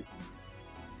I win.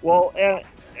 Well,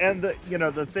 and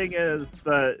the thing is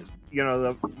that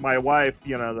my wife,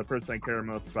 the person I care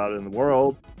most about in the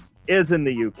world, is in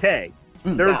the UK.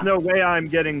 There's no way I'm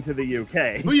getting to the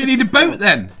UK. Well, you need a boat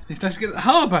then. Let's get to the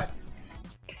harbour.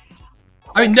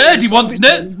 I mean,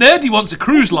 Nerdy wants a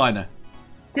cruise liner.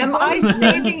 Am I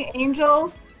saving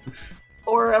Angel,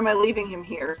 or am I leaving him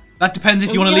here? That depends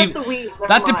if you want to leave.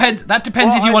 That depends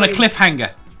if you want a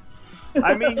cliffhanger.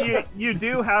 I mean, you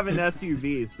do have an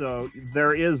SUV, so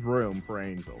there is room for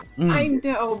Angel. I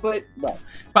know, but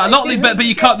But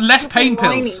you can't less pain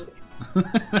pills.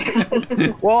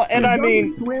 Well, and I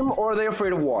mean, swim, or are they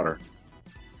afraid of water?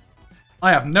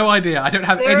 I have no idea. I don't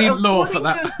have any law for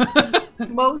that.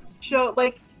 Most show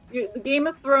the Game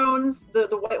of Thrones, the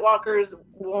White Walkers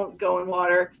won't go in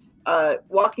water.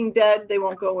 Walking Dead, they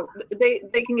won't go. They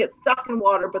can get stuck in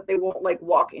water, but they won't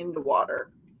walk into water.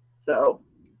 So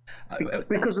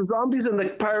Because the zombies and the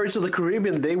Pirates of the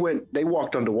Caribbean, they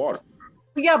walked underwater.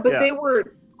 yeah, but they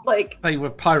were They were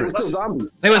pirates. Still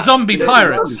zombies. They were zombie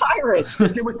pirates. Pirates.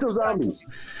 They were still zombies.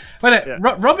 Wait,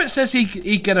 Robert says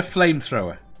he'd get a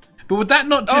flamethrower. But would that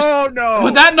not just? oh no!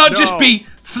 Would that not just be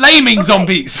flaming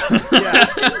zombies? Yeah.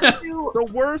 The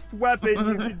worst weapon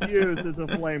you could use is a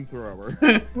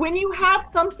flamethrower. When you have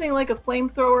something like a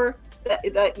flamethrower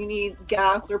that you need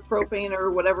gas or propane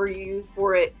or whatever you use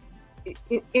for it,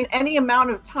 in any amount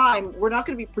of time, we're not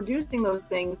going to be producing those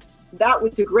things. That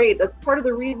would degrade. That's part of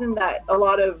the reason that a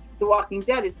lot of The Walking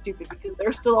Dead is stupid, because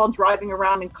they're still all driving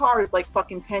around in cars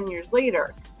fucking 10 years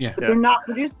later. Yeah. But they're not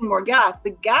producing more gas. The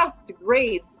gas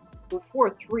degrades before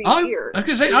 3 years. I was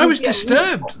going to say, I was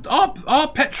disturbed. Our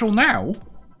petrol now,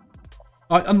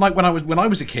 unlike when I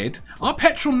was a kid, our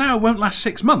petrol now won't last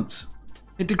 6 months.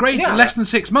 It degrades in less than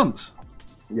 6 months.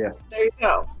 Yeah. There you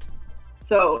go.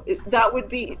 So that would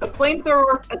be a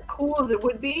flamethrower, as cool as it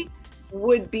would be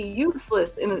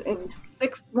useless in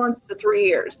 6 months to 3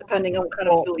 years, depending on what kind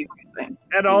of fuel you're using.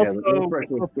 And also,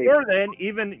 before then,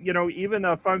 even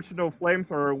a functional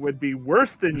flamethrower would be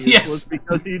worse than useless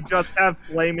because you just have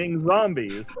flaming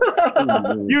zombies.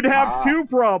 You'd have 2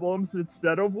 problems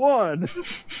instead of 1.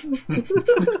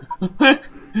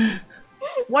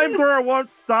 Flamethrower won't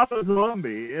stop a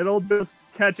zombie. It'll just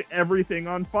catch everything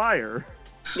on fire.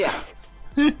 Yeah.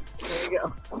 There you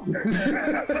go.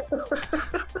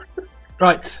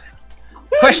 Right.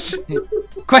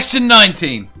 Question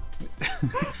 19.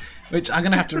 Which I'm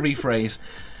going to have to rephrase.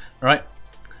 Right.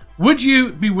 Would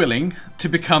you be willing to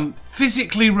become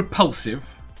physically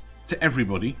repulsive to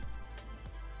everybody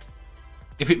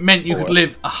if it meant you could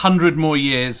live 100 more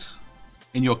years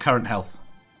in your current health?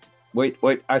 Wait,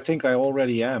 I think I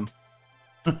already am.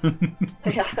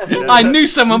 I knew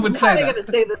someone would say that. I'm going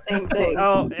to say the same thing.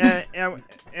 Oh,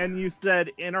 and you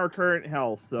said in our current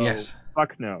health, so yes.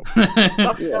 Fuck no.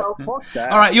 Fuck that.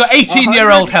 All right, your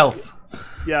 18-year-old health.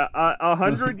 Yeah,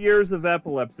 100 years of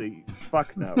epilepsy.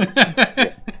 Fuck no.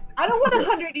 I don't want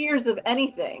 100 years of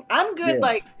anything. I'm good. Yeah.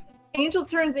 Like, Angel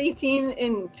turns 18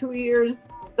 in 2 years.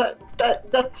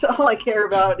 That's all I care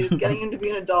about is getting him to be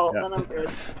an adult, and I'm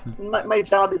good. My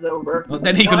job is over. Well,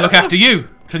 then he can look after you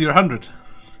till you're 100.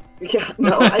 Yeah,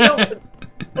 no, I don't.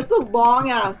 That's a long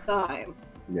ass time.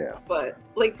 Yeah. But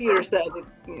like Peter said,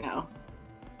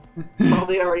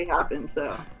 probably already happened.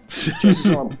 So. Just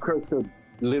so I'm cursed to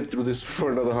live through this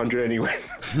for another 100 anyway.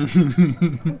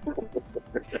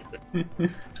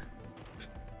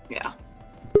 Yeah.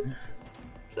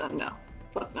 So, no.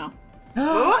 Fuck no.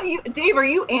 What about you, Dave? Are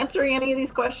you answering any of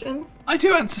these questions? I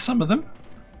do answer some of them.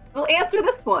 Well, answer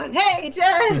this one. Hey,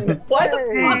 Jen, why the fuck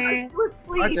are you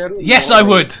asleep? Yes, I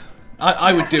would.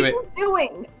 I would do it. What are you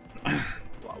doing?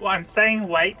 Well, I'm saying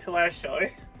wait till our show.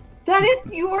 That is,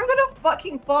 you are gonna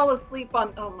fucking fall asleep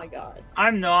on. Oh my god.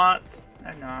 I'm not.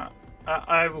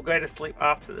 I will go to sleep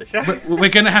after the show. We're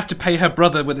going to have to pay her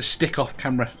brother with a stick off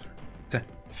camera to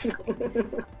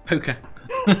poke her.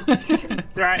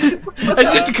 Right.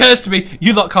 It just occurs to me,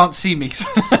 you lot can't see me.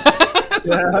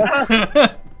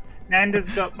 Nanda's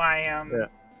got my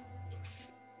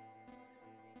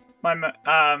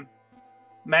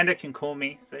Amanda can call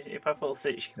me, so if I fall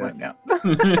asleep, she can wake me up.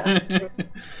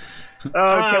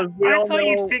 I thought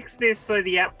you'd fix this so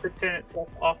the app could turn itself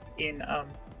off in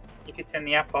you could turn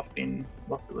the app off in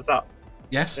whilst it was up.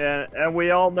 Yes. And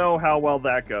we all know how well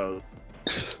that goes.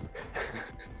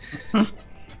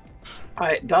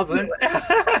 It doesn't.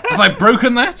 Have I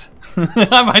broken that?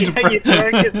 I might have You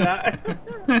broken that.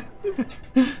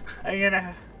 I'm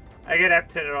gonna have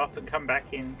to turn it off and come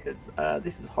back in because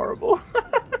this is horrible.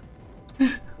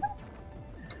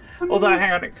 Although,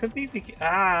 hang on, it could be because...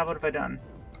 what have I done?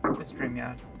 The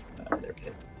StreamYard. There it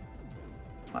is.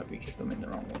 Might be because I'm in the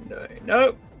wrong window.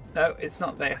 No, it's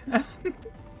not there.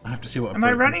 I have to see what. Am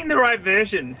I running the right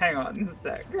version? Hang on a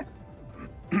sec.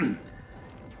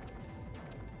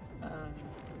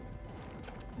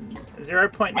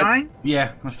 0.9?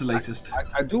 Yeah, that's the latest.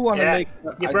 I do want to make.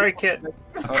 You broke it.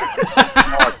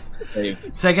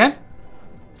 Say again?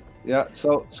 Yeah.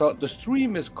 So the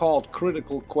stream is called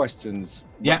Critical Questions.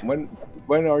 Yeah.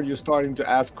 When are you starting to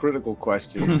ask critical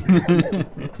questions?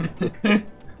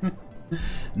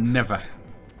 Never.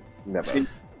 Never.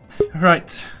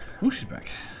 Right. Oh, she's back.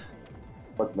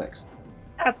 What's next?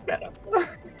 That's better.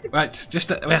 Right.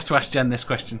 We have to ask Jen this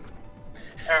question.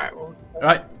 Alright, well...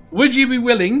 Right. Would you be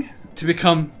willing to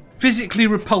become physically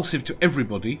repulsive to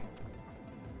everybody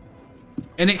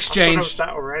in exchange? I thought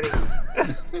it was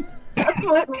that already. That's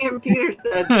what me and Peter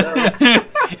said.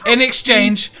 So. In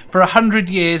exchange for 100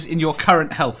 years in your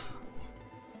current health.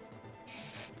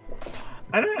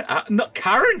 I don't. Not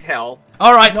current health.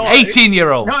 All right, No.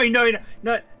 18-year-old. No.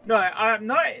 I'm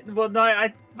not. Well, no.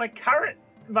 My current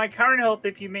health.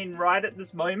 If you mean right at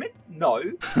this moment, no,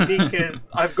 because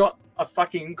I've got a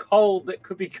fucking cold that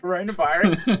could be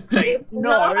coronavirus. So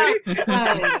no. I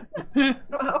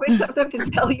always have to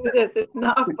tell you this. It's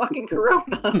not fucking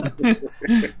corona.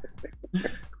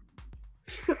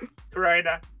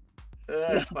 Corona.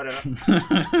 Whatever.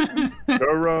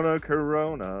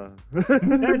 Corona.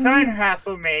 Don't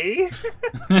hassle me.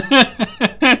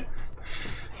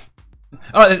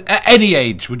 All right, at any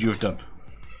age would you have done?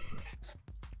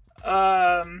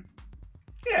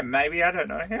 Yeah, maybe. I don't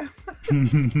know. Yeah.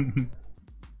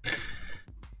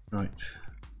 Right.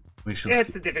 We shall. Yeah,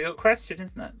 it's a difficult question,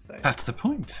 isn't it? So. That's the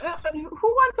point. Who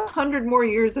wants 100 more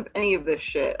years of any of this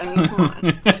shit? I mean, come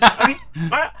on.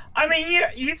 I mean,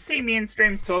 you've seen me in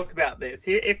streams talk about this.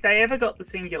 If they ever got the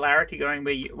singularity going,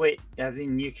 where as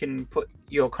in you can put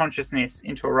your consciousness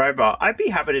into a robot, I'd be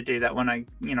happy to do that when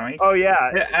Oh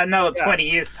yeah. Another 20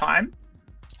 years time.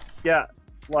 Yeah.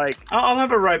 Like I'll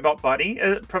have a robot body,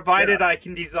 provided I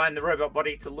can design the robot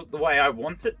body to look the way I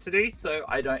want it to do, so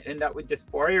I don't end up with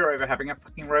dysphoria over having a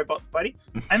fucking robot's body.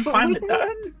 I'm fine with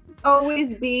that.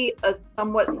 Always be a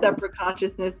somewhat separate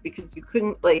consciousness because you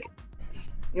couldn't like.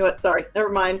 You know what? Sorry, never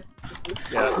mind.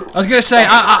 yeah. I was going to say,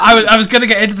 I was going to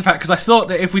get into the fact because I thought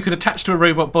that if we could attach to a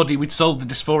robot body, we'd solve the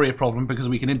dysphoria problem because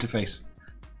we can interface.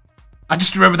 I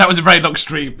just remember that was a very long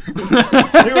stream.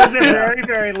 It was a very,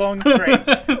 very long stream.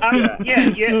 Yeah.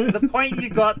 The point you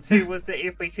got to was that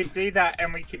if we could do that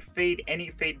and we could feed any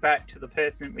feedback to the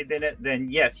person within it, then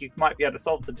yes, you might be able to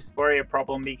solve the dysphoria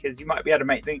problem because you might be able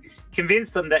to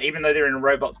convince them that even though they're in a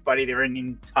robot's body, they're in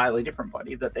an entirely different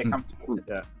body that they're comfortable with.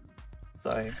 Yeah.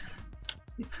 So,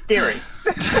 theory.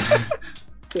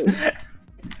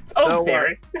 It's all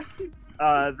theory.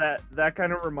 That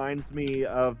kind of reminds me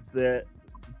of that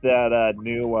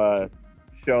new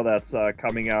show that's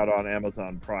coming out on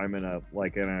Amazon Prime in a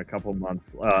couple months.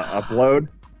 Upload.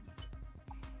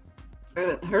 I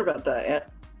haven't heard about that yet.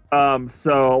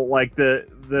 So like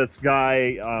this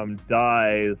guy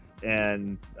dies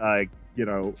and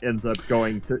ends up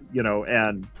going to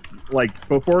and like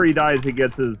before he dies he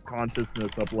gets his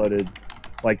consciousness uploaded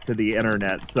like to the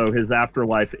internet. So his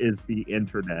afterlife is the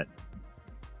internet.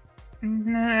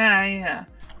 Nah, yeah.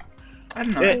 I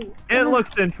don't know. It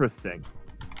looks interesting.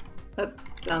 That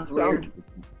sounds weird.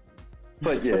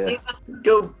 But They yeah, just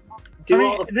go do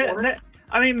all the porn.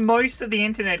 I mean, most of the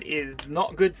internet is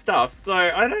not good stuff, so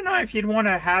I don't know if you'd want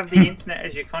to have the internet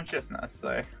as your consciousness.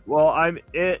 So, Well,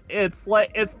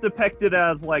 it's depicted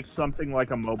as like something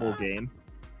like a mobile game.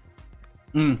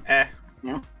 eh.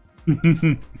 Yeah.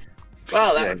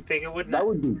 Well, that Yeah. would figure, wouldn't that it?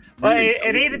 would be. Well, really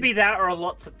it'd either cool. be that or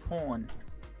lots of porn.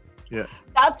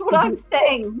 That's what I'm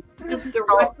saying. Just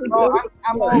directly No, go.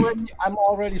 I'm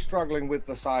already struggling with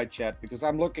the side chat because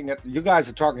I'm looking at you guys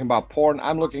are talking about porn.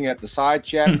 I'm looking at the side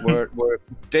chat where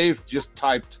Dave just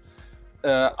typed,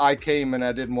 "I came and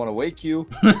I didn't want to wake you."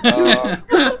 I'm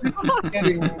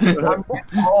getting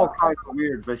all kinds of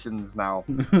weird visions now.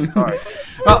 Sorry.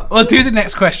 Well, we'll do the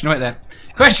next question right there.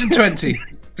 Question 20.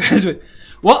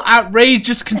 What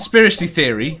outrageous conspiracy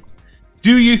theory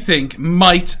do you think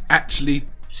might actually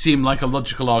seem like a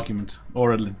logical argument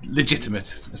or a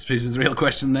legitimate? I suppose is the real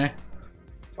question there.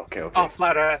 Okay. Oh,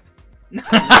 flat Earth.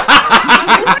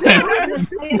 I was gonna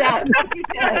say that.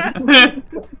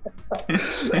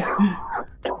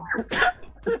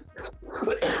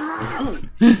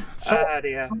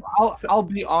 Dear. I'll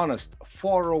be honest.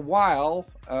 For a while,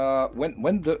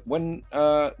 when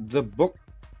the book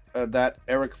that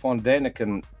Eric von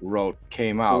Däniken wrote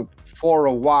came out, for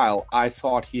a while I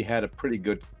thought he had a pretty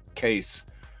good case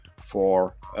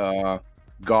for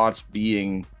gods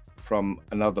being from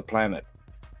another planet.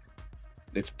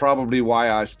 It's probably why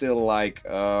I still like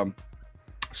Stargate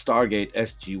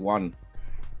SG-1,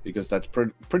 because that's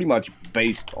pretty much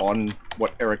based on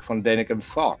what Eric von Däniken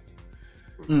thought.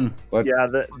 But Yeah,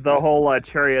 the whole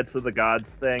Chariots of the Gods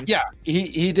thing. yeah,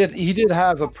 he did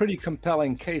have a pretty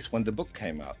compelling case when the book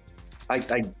came out. I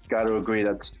got to agree.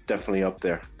 That's definitely up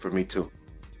there for me too.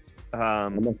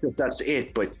 I'm not sure if that's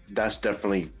it, but that's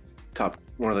definitely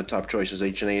one of the top choices.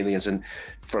 Ancient Aliens, and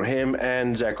from him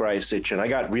and Zachariah Sitchin. I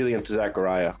got really into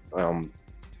Zachariah. I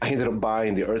ended up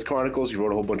buying the Earth Chronicles. He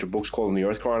wrote a whole bunch of books called them the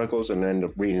Earth Chronicles, and ended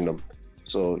up reading them.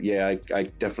 So yeah, I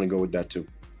definitely go with that too.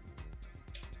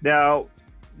 Now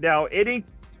any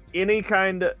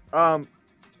kind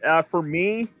for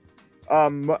me,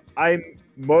 I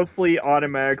mostly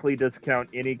automatically discount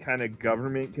any kind of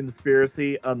government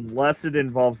conspiracy unless it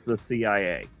involves the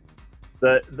CIA.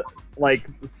 The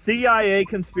CIA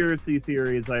conspiracy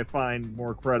theories I find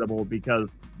more credible because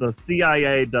the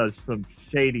CIA does some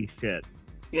shady shit.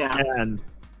 Yeah.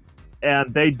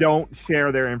 And they don't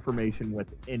share their information with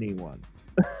anyone.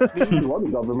 A lot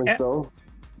of governments though.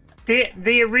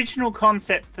 The original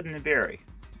concept for Nibiru.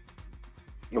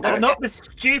 Okay. Not the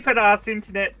stupid ass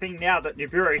internet thing now that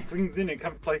Nibiru swings in and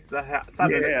comes close to the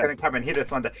sun and it's Yeah. going to come and hit us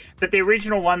one day. But the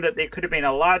original one that there could have been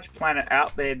a large planet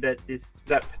out there that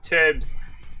perturbs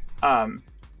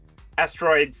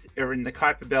asteroids are in the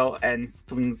Kuiper Belt and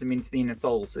flings them into the inner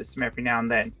solar system every now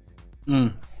and then.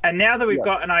 And now that we've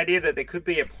got an idea that there could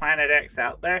be a Planet X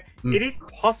out there, it is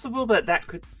possible that that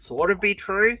could sort of be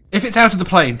true. If it's out of the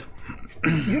plane.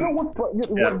 You know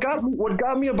what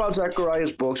got me about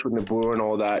Zachariah's books with Nibiru and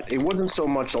all that? It wasn't so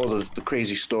much all the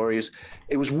crazy stories.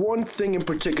 It was one thing in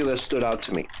particular that stood out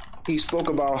to me. He spoke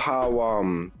about how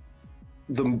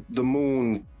the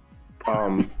moon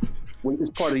is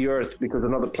part of the Earth because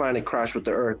another planet crashed with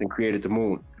the Earth and created the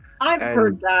moon. I've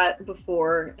heard that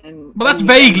before, and Well, that's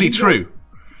vaguely true.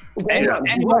 Anyone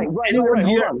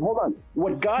here- Hold on.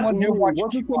 What got anyone me here watch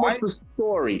wasn't so much the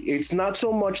story. It's not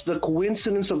so much the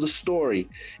coincidence of the story.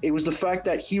 It was the fact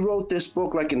that he wrote this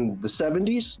book like in the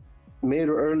 70s, mid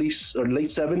or late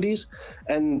 70s,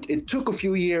 and it took a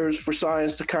few years for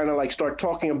science to kind of like start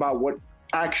talking about what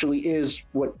actually is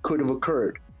what could have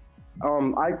occurred.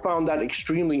 I found that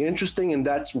extremely interesting, and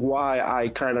that's why I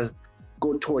kind of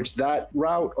go towards that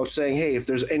route of saying, hey, if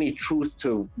there's any truth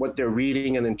to what they're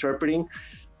reading and interpreting,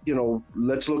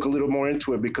 let's look a little more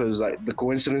into it, because the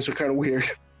coincidences are kind of weird.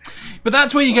 But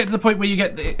that's where you get to the point where you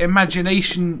get the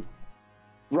imagination.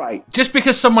 Right. Just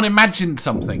because someone imagined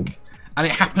something and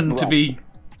it happened to be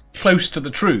close to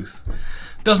the truth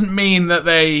doesn't mean that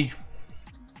they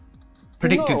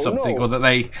predicted something or that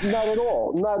they... Not at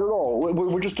all. Not at all.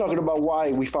 We're just talking about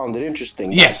why we found it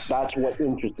interesting. Yes. That's what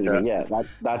interested me. Yeah,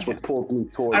 that's what pulled me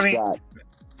towards that.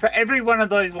 For every one of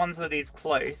those ones that is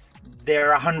close,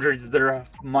 there are hundreds that are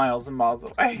miles and miles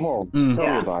away. Well,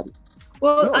 tell me about it.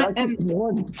 well,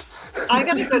 No, I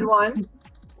got a good one.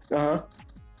 Uh-huh.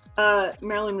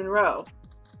 Marilyn Monroe,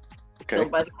 Okay.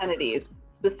 killed by the Kennedys.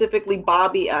 Specifically,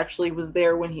 Bobby actually was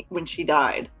there when she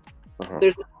died. Uh-huh.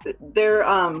 They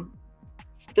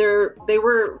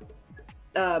were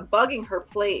bugging her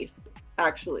place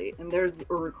actually, and there's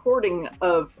a recording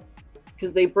of,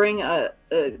 because they bring a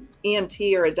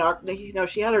EMT or a doctor. You know,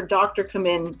 she had her doctor come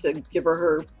in to give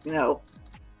her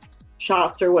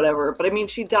shots or whatever. But I mean,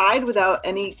 she died without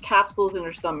any capsules in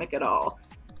her stomach at all,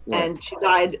 Right. and she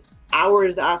died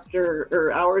hours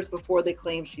before they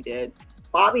claimed she did.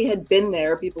 Bobby had been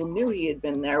there. People knew he had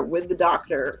been there with the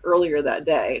doctor earlier that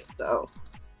day. So,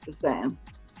 just saying.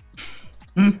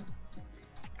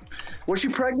 Was she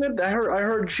pregnant? I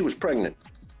heard she was pregnant.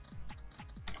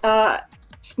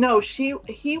 No, he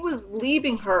was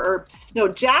leaving her. Or, no,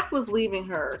 Jack was leaving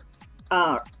her.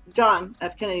 John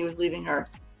F. Kennedy was leaving her.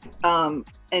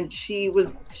 And she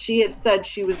had said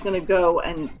she was going to go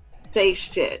and say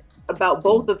shit about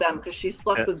both of them because she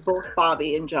slept with both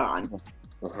Bobby and John.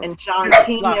 Uh-huh. And John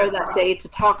came there that day to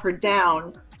talk her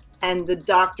down, and the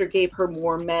doctor gave her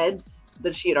more meds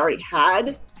that she had already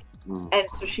had. And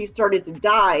so she started to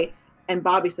die, and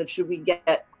Bobby said, should we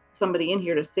get somebody in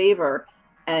here to save her?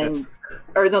 And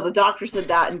or no, the doctor said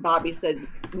that, and Bobby said,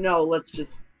 no, let's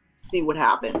just see what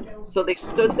happens. So they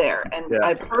stood there, and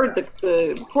I've heard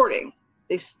the recording.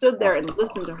 They stood there and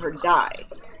listened to her die.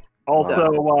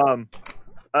 Also,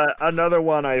 another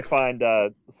one I find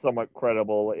somewhat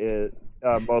credible is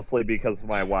mostly because of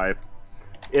my wife.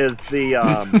 Is the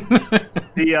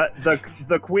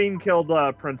Queen killed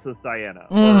Princess Diana,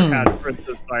 or had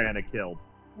Princess Diana killed?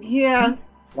 Yeah,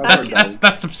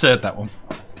 That's absurd. That one,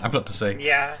 I've got to say.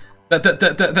 Yeah. That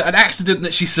an accident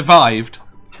that she survived.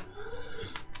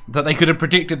 That they could have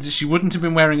predicted that she wouldn't have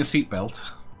been wearing a seatbelt.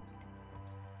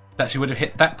 That she would have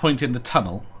hit that point in the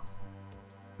tunnel.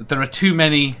 That there are too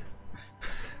many.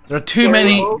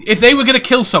 If they were going to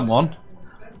kill someone,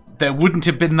 there wouldn't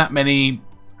have been that many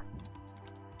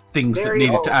things that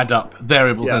needed to add up.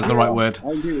 Variables is the right word.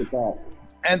 I agree with that.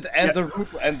 And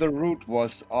the route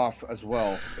was off as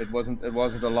well. It wasn't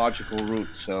a logical route.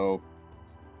 So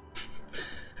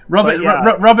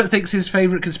Robert thinks his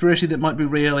favorite conspiracy that might be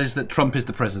real is that Trump is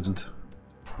the president.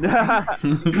 Yeah,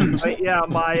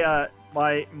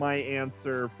 my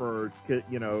answer for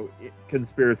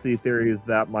conspiracy theories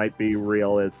that might be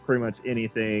real is pretty much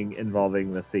anything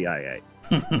involving the CIA.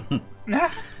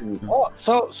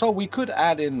 so we could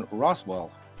add in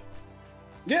Roswell.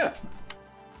 Yeah.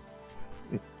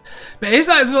 But is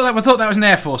that? I thought that was an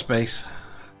Air Force base.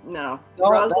 No,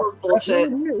 Roswell's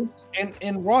bullshit.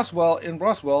 In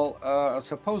Roswell,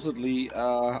 supposedly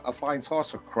a flying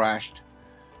saucer crashed,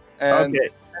 and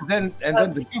then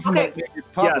the government made it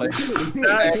public.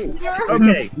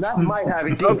 Okay, that might have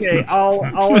it. Okay, I'll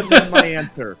amend my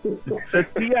answer. The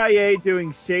CIA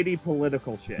doing shady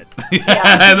political shit.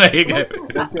 Yeah, there you go.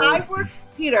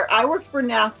 I worked for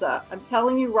NASA. I'm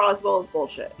telling you, Roswell is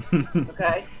bullshit.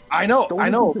 Okay. I know,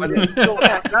 but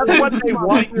that's what they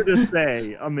want you to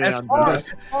say, Amanda.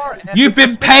 You've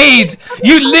been paid.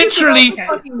 You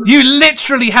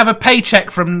literally have a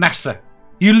paycheck from NASA.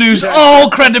 You lose all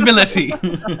credibility.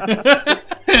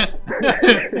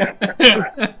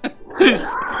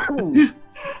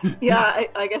 Yeah,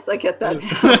 I guess I get that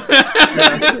now.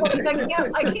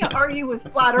 I can't argue with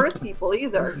flat Earth people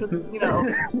either, because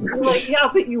you're like, yeah,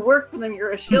 but you work for them,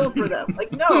 you're a shill for them.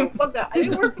 Like, no, fuck that. I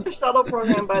didn't work for the shuttle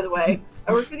program, by the way.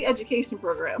 I worked for the education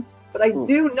program, but I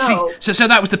do know. See, so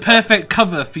that was the perfect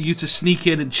cover for you to sneak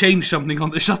in and change something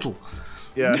on the shuttle.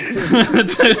 Yeah.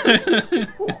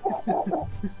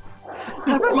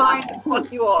 Never mind.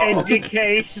 Fuck you all.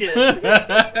 Education.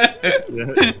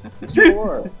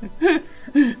 Sure.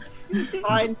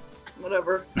 Fine.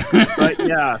 Whatever.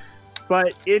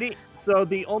 So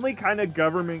the only kind of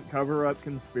government cover-up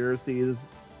conspiracies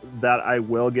that I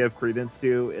will give credence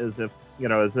to is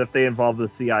if they involve the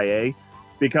CIA,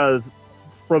 because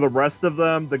for the rest of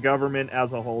them, the government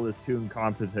as a whole is too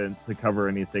incompetent to cover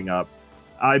anything up.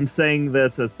 I'm saying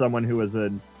this as someone who is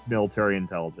in military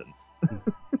intelligence.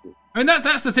 I mean,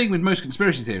 that's the thing with most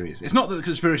conspiracy theories. It's not that the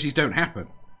conspiracies don't happen.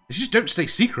 They just don't stay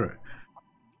secret.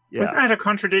 Yeah. Wasn't that a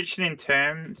contradiction in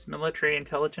terms, military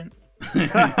intelligence?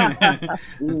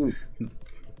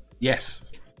 Yes.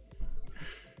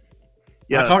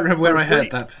 Yeah, I can't remember where I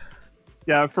heard that.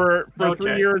 Yeah, for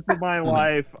 3 years of my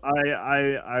life,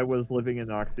 I was living in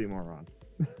oxymoron.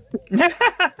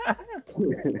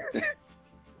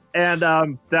 And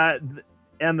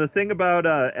the thing about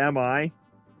MI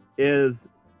is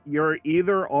you're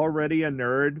either already a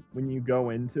nerd when you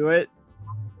go into it,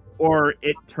 or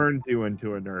it turns you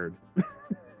into a nerd.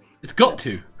 It's got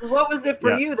to. What was it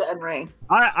for Yeah. you then, Ray?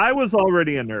 I was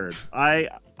already a nerd.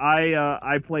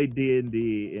 I played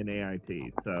D&D in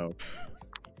AIT, so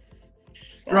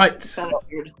Yeah, Right. I don't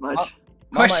fear as much.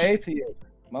 Question-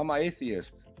 Mama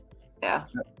atheist. Yeah.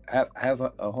 Have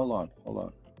a hold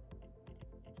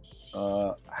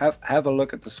on. Have a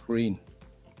look at the screen.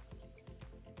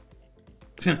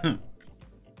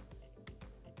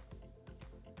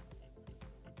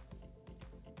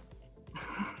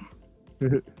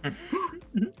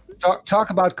 Talk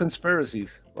about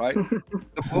conspiracies, right? The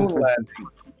moon landing.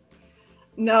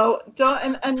 No,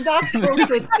 don't, and that's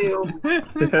bullshit too.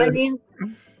 I mean,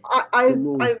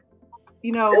 I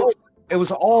you know, It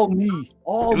was all me.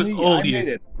 All It was me. all I you. made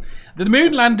it. The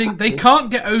moon landing, they can't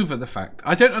get over the fact.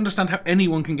 I don't understand how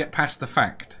anyone can get past the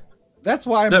fact. That's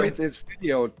why I No. made this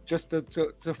video, just to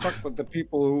fuck with the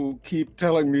people who keep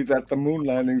telling me that the moon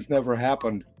landings never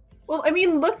happened. well, I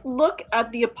mean, let's look at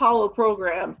the Apollo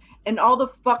program and all the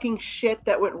fucking shit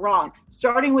that went wrong.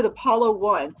 Starting with Apollo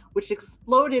 1, which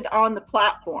exploded on the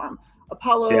platform.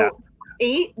 Apollo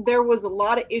 8, there was a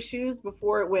lot of issues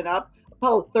before it went up.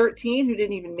 Apollo 13, who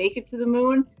didn't even make it to the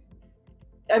moon.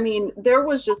 I mean, there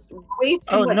was just way too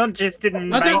Oh, much. not just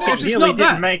didn't I make don't- it, it's nearly not that.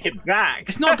 didn't make it back.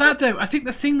 It's not that, though. I think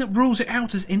the thing that rules it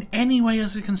out as in any way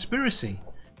as a conspiracy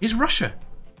is Russia.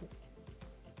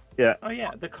 Oh yeah,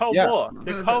 the Cold Yeah. War.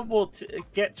 The Cold War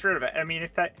gets rid of it. I mean,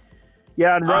 if that,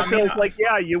 yeah, and Russia mean, was like,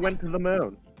 yeah, you went to the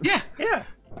moon. Yeah. yeah,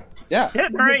 Yeah. yeah,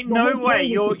 there ain't no way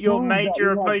your prove that major you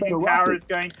had opposing the power rocket. is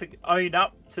going to own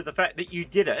up to the fact that you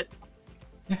did it.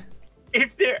 Yeah.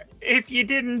 If you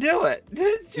didn't do it,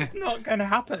 it's just not going to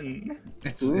happen.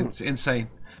 It's insane.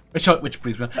 Which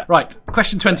brings me on. Right,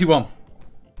 question 21.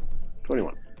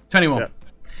 21. 21. Yeah.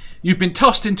 You've been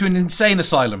tossed into an insane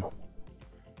asylum.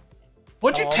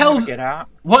 What do you Oh, tell? I'll never get out.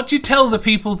 What do you tell the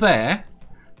people there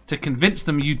to convince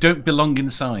them you don't belong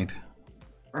inside?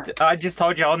 I just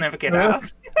told you I'll never get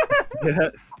out.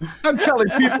 I'm telling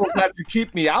people that to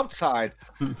keep me outside.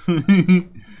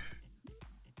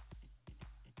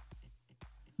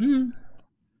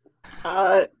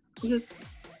 Just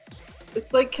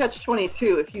it's like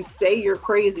catch-22. If you say you're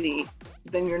crazy,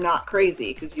 then you're not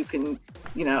crazy because you can,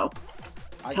 you know,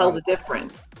 I tell got the it.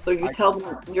 difference. So you tell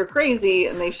them you're crazy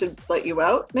and they should let you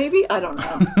out, maybe? I don't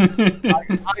know.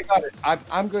 I got it.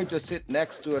 I'm going to sit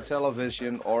next to a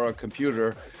television or a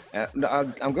computer. And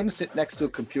I'm going to sit next to a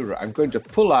computer. I'm going to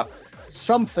pull up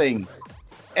something,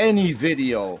 any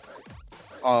video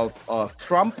of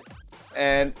Trump,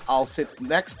 and I'll sit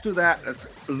next to that and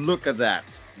look at that.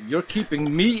 You're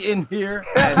keeping me in here.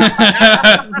 And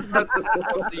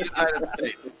the United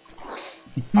States.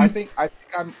 I think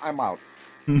I'm out.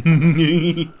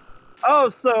 Oh,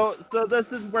 so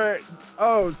this is where.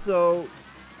 Oh, so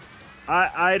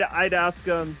I'd ask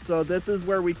them. So this is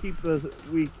where we keep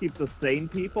the sane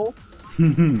people,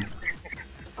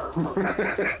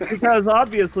 because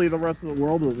obviously the rest of the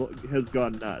world has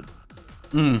gone nuts.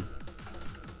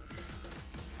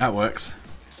 That works.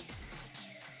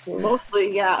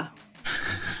 Mostly, yeah.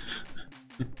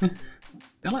 I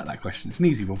like that question. It's an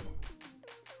easy one.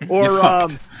 Or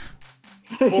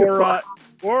You're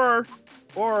fucked.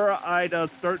 or I'd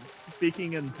start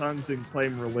speaking in tongues and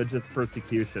claim religious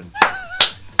persecution.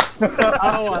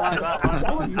 Oh, I like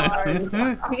that one. That was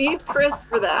mine. We need Chris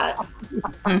for that.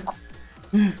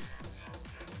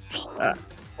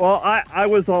 Well, I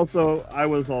was also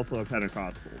a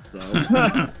Pentecostal,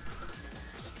 so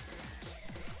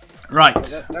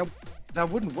Right. That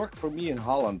wouldn't work for me in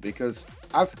Holland because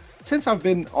since I've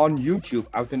been on YouTube,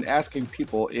 I've been asking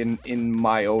people in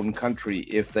my own country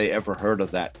if they ever heard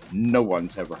of that. No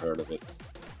one's ever heard of it.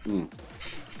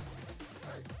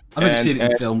 I've only seen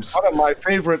it in films. One of my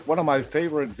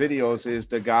favorite videos is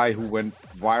the guy who went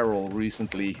viral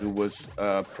recently, who was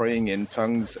praying in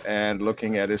tongues and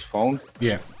looking at his phone.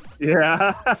 Yeah.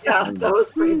 yeah. Yeah, that was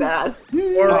pretty bad.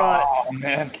 Or Oh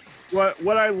man!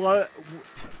 what I love,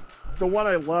 the one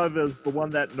I love is the one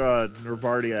that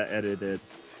Nervardia edited.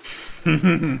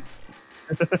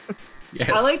 Yes.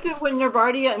 I liked it when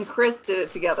Nervardia and Chris did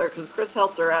it together because Chris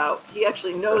helped her out. He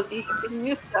actually knows he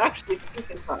used to actually speak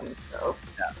in tongues, so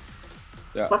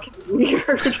Yeah. fucking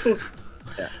weird.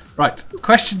 Right.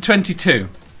 Question 22.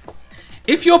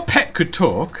 If your pet could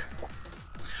talk,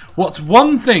 what's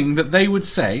one thing that they would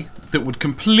say that would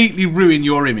completely ruin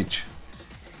your image?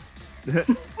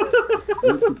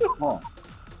 Well,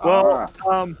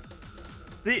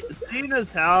 seeing as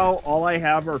how all I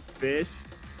have are fish,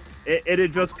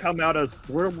 it'd just come out as.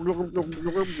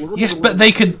 Yes, but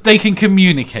they can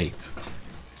communicate.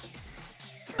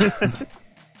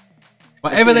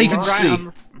 Whatever they could see.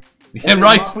 Yeah,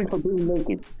 right. Mockery for being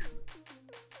naked.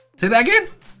 Say that again?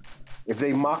 if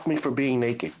they mock me for being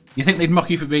naked. You think they'd mock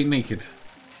you for being naked?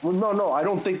 Well, no, I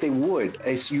don't think they would.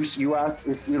 As you ask,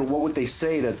 if what would they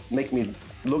say to make me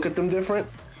look at them different?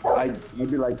 I'd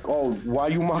be like, oh, why are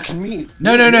you mocking me?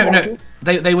 No.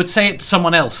 They would say it to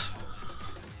someone else.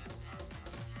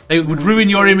 They would ruin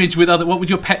your image with other. What would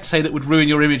your pet say that would ruin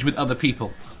your image with other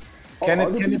people? Can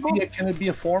it be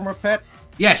a former pet?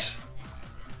 Yes.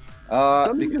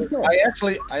 Because I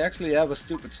actually have a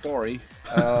stupid story.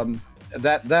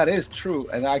 That is true,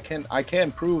 and I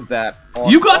can prove that.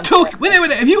 You got talk. Wait.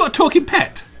 Have you got a talking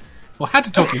pet? Or had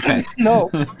a talking pet? No.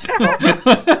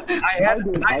 I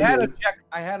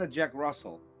had a Jack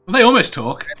Russell. Well, they almost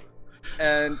talk.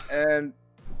 And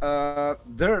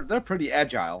they're pretty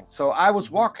agile. So I was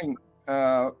walking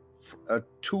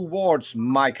towards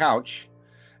my couch,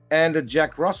 and the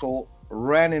Jack Russell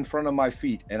ran in front of my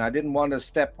feet, and I didn't want to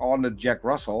step on the Jack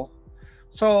Russell.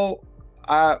 So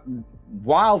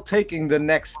while taking the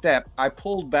next step, I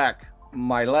pulled back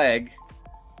my leg,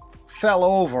 fell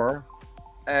over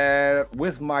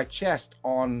with my chest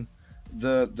on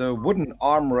the wooden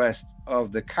armrest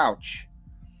of the couch,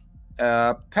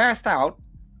 passed out,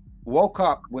 woke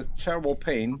up with terrible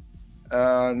pain,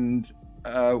 and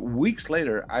weeks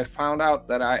later I found out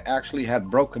that I actually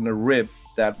had broken a rib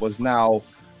that was now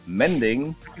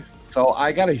mending. So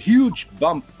I got a huge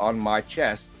bump on my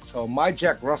chest. So my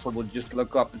Jack Russell would just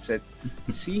look up and said,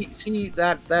 see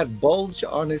that bulge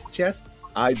on his chest?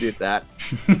 I did that.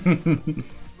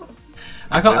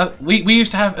 We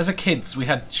used to have, as a kids, we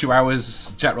had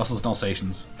Chihuahuas, Jack Russells, and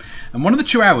Alsatians. And one of the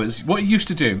Chihuahuas, what it used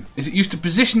to do is it used to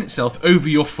position itself over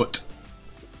your foot.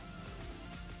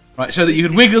 Right, so that you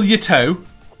could wiggle your toe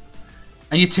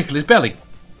and you tickle his belly.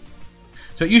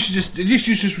 So it used to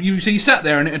so you sat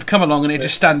there and it'd come along and it'd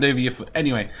just stand over your foot.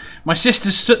 Anyway, my sister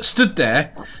stood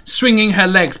there, swinging her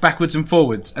legs backwards and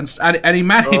forwards, and he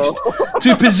managed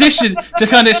to position to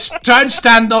kind of try and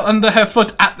stand under her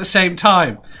foot at the same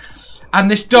time. And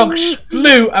this dog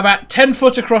flew about 10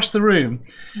 foot across the room,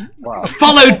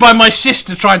 followed by my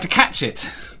sister trying to catch it.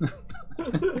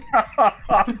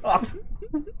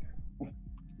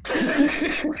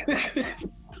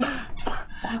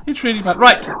 It's really bad.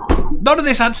 Right, none of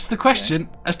this answers the question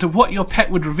as to what your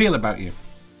pet would reveal about you.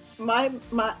 My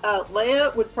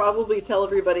Leia would probably tell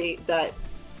everybody that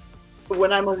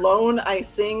when I'm alone, I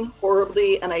sing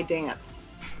horribly and I dance.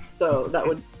 So that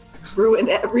would ruin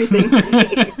everything for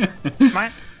me.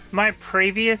 My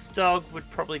previous dog would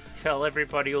probably tell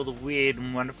everybody all the weird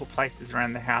and wonderful places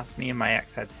around the house me and my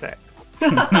ex had sex.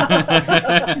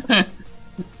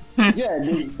 Yeah,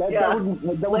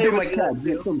 that would be my cat.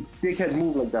 Some dickhead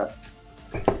move like that.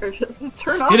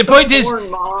 Turn off the point porn, is,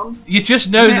 Mom. You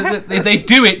just know that they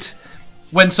do it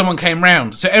when someone came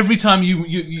round. So every time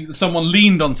someone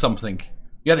leaned on something,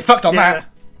 they fucked on that.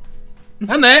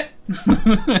 And there.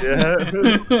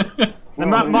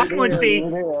 Mine would be,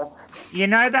 they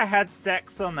had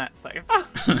sex on that sofa.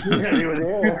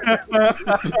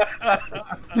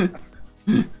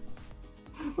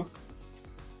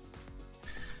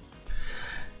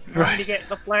 Right. To get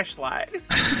the flashlight.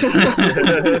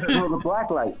 The black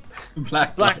light.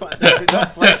 Black light.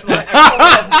 Not flashlight.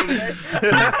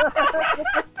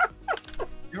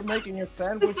 You're making a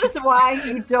sandwich. This is why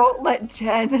you don't let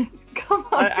Jen come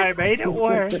on. I made it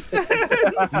worse. Every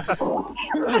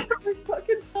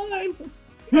fucking time.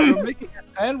 You're making a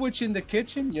sandwich in the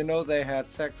kitchen. You know they had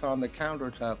sex on the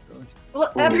countertop, don't you?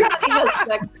 Well, everybody has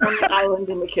sex on the island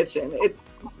in the kitchen. It's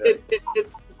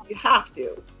you have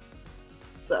to.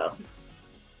 So,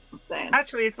 I'm saying.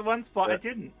 Actually, it's the one spot I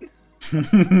didn't.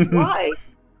 Why?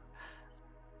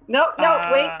 No,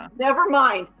 wait. Never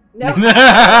mind. Never mind.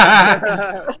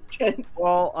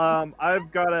 Well,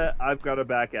 I've got to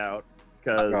back out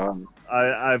because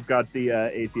I've got the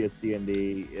atheist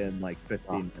D&D in like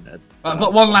 15 minutes. I've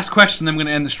got one last question. Then I'm going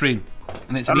to end the stream,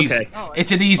 and it's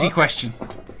an easy question.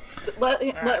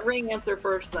 Let Ring answer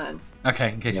first, then.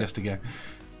 Okay, in case he has to go.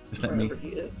 Just let me. Wherever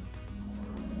he is.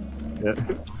 Yeah.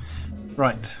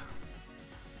 Right.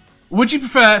 Would you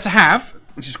prefer to have,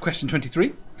 which is question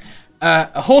 23,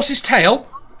 a horse's tail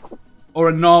or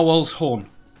a narwhal's horn?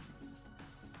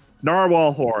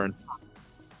 Narwhal horn.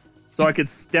 So I could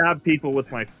stab people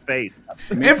with my face.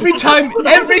 Every time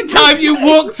you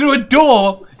walk through a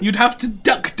door, you'd have to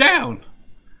duck down.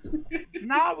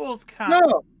 Narwhals can't.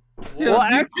 No.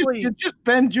 Well, you just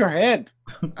bend your head.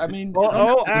 I mean.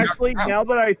 Actually, now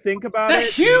that I think about They're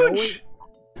it, huge.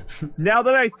 Now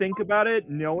that I think about it,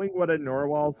 knowing what a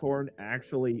narwhal's horn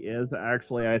actually is,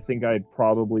 I think I'd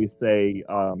probably say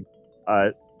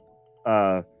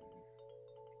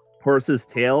horse's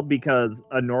tail, because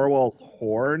a narwhal's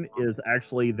horn is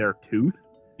actually their tooth.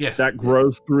 Yes. that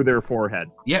grows through their forehead.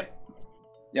 Yep.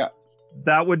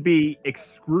 That would be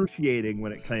excruciating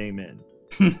when it came in.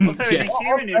 Also, in Yes. a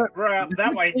human, it grow up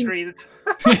that way through the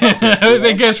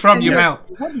It goes from your mouth.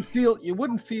 You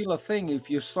wouldn't feel a thing if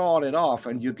you sawed it off,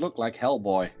 and you'd look like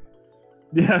Hellboy.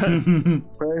 Yeah.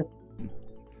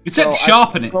 You said So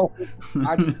sharpen it.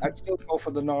 I'd still go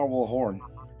for the narwhal horn.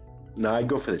 No, I'd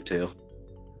go for the tail.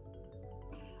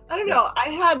 I don't know. I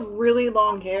had really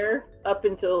long hair up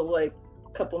until like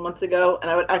a couple months ago, and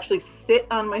I would actually sit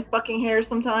on my fucking hair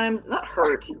sometimes, and that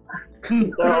hurt. It would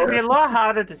be a So, lot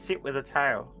harder to sit with a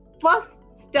tail. plus,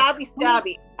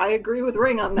 stabby. I agree with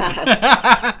Ring on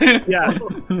that. Yeah.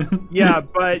 Yeah,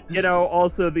 but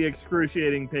also the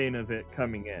excruciating pain of it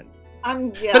coming in.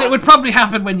 But it would probably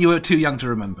happen when you were too young to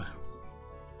remember.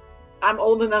 I'm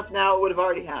old enough now; it would have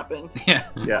already happened. Yeah.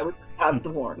 Yeah. I would have the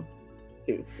horn,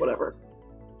 tooth, whatever.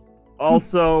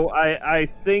 Also, I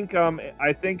think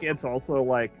it's also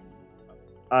like,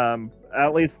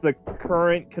 at least the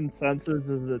current consensus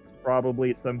is it's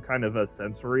probably some kind of a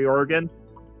sensory organ.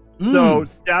 So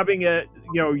stabbing it,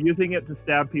 using it to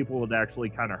stab people would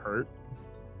actually kind of hurt.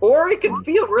 Or it could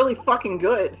feel really fucking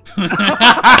good.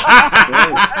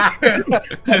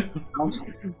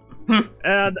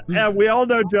 And we all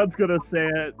know Jen's gonna say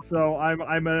it, so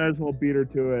I might as well beat her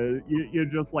to it. You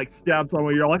just like stab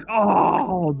someone, you're like,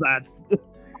 oh, that's.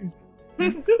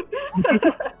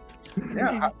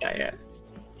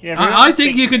 Yeah, I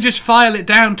think you can just file it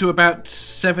down to about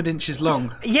 7 inches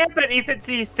long. Yeah, but if it's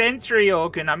your sensory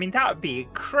organ, I mean, that would be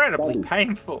incredibly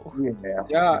painful. Yeah.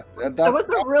 Yeah, That was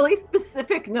a really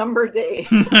specific number, Dave.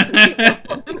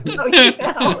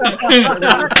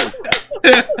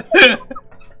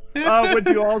 Would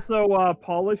you also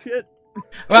polish it?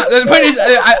 Well, the point is,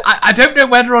 I don't know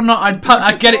whether or not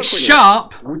I'd get it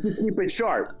sharp. Would you keep it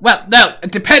sharp? Well, no,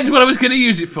 it depends what I was going to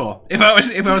use it for. If I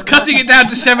was cutting it down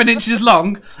to 7 inches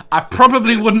long, I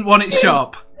probably wouldn't want it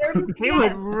sharp. He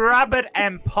would rub it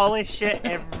and polish it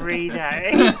every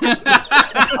day.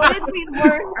 What did we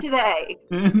learn today?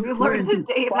 We learned that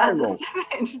Dave has a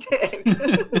 7-inch dick.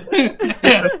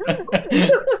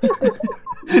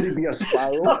 Would it be a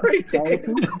spiral? Sorry, Dave.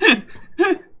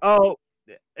 Oh,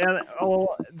 and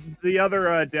the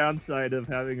other downside of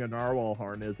having a narwhal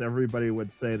horn is everybody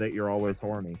would say that you're always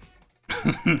horny.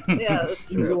 Yeah, that's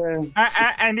true.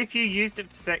 And if you used it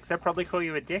for sex, they'd probably call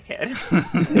you a dickhead.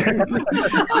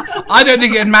 I don't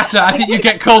think it'd matter. I think you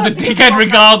get called a dickhead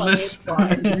regardless.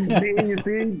 You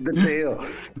see the tail.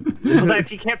 Although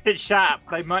if you kept it sharp,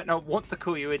 they might not want to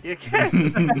call you a dickhead.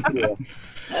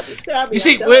 You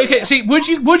see, okay,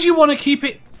 would you want to keep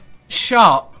it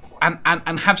sharp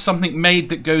and have something made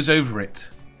that goes over it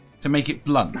to make it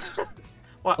blunt?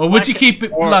 What, Or would you keep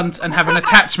it blunt and have an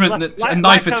attachment that's a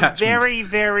knife attachment? A very,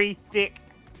 very thick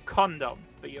condom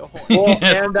for your horn. Well,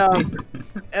 Yes.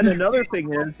 and another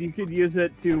thing is you could use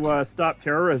it to stop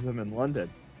terrorism in London.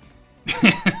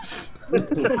 Yes. This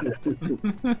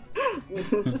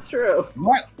is true.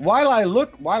 While I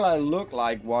look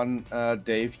like one,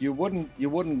 Dave, you wouldn't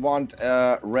want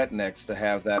rednecks to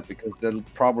have that because they'll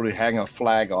probably hang a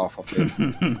flag off of it.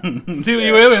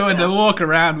 You would walk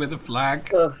around with a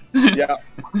flag. Yeah.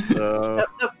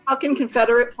 The fucking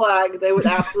Confederate flag, they would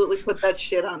absolutely put that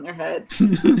shit on their head.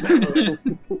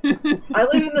 I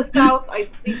live in the South. I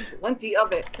see plenty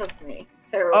of it. Trust me.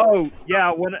 Terrible. Oh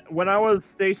yeah, when I was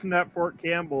stationed at Fort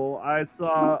Campbell, I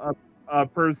saw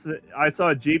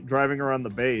a Jeep driving around the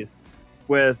base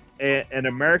with an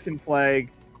American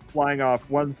flag flying off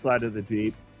one side of the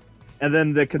Jeep, and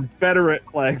then the Confederate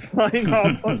flag flying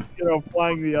off,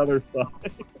 flying the other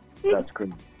side. That's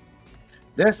good.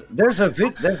 There's a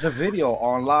video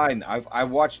online. I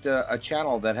watched a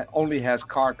channel that only has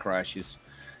car crashes,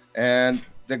 and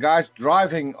the guy's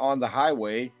driving on the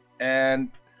highway, and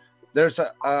there's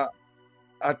a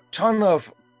ton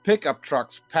of pickup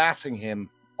trucks passing him,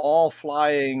 all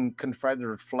flying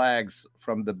Confederate flags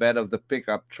from the bed of the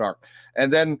pickup truck,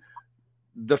 and then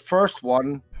the first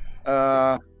one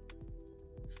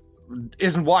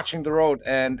isn't watching the road,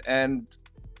 and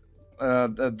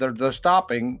they're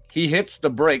stopping. He hits the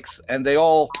brakes, and they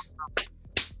all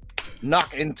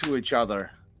knock into each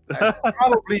other.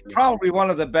 Probably one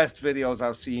of the best videos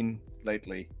I've seen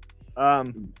lately.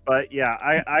 But yeah,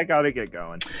 I gotta get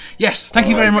going. Yes, thank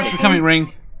you very much for coming,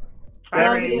 Ring.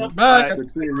 Bye. Bye. Good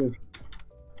seeing you.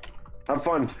 Have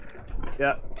fun.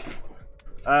 Yeah.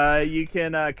 You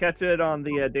can catch it on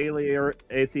the Daily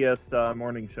Atheist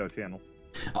Morning Show channel.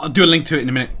 I'll do a link to it in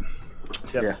a minute.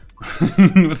 Yep. Yeah.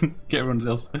 Get everyone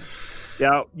else.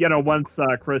 Yeah, once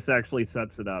Chris actually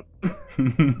sets it up.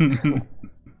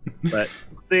 But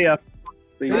see ya.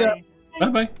 See ya. Bye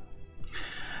bye.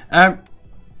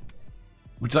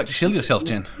 Would you like to shill yourself,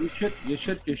 Jen? You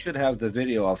should have the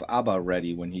video of ABBA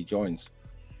ready when he joins.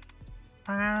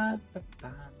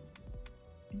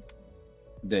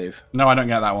 Dave. No, I don't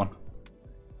get that one.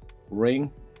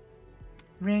 Ring.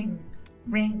 Ring,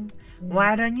 ring.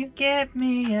 Why don't you give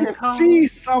me a call? See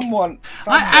someone.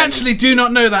 I actually do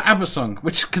not know that ABBA song,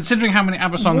 which, considering how many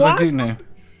ABBA songs I do know,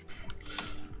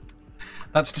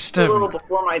 that's A disturbing. little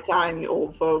before my time, you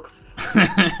old folks.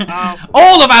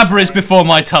 All of ABBA is before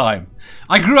my time.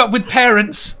 I grew up with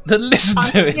parents that listened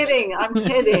to it. I'm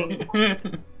kidding.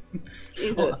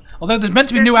 Jesus. Although there's meant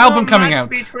to be a new album coming out.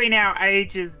 Between our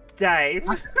ages, Dave.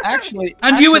 Actually.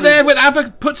 And you were there when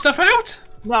ABBA put stuff out?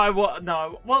 No.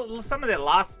 Well, some of their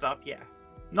last stuff, yeah.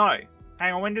 No.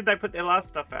 Hang on, when did they put their last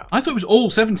stuff out? I thought it was all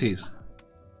 70s.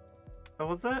 What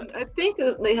was it? I think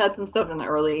that they had some stuff in the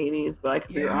early 80s, but I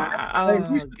could be wrong.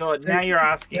 Oh, God, now you're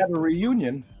asking. Have a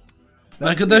reunion.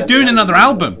 Like, they're doing another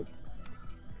album.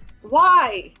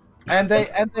 Why? And they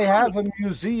have a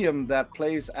museum that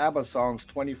plays ABBA songs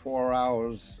 24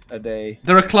 hours a day.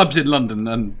 There are clubs in London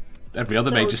and every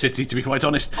other major city, to be quite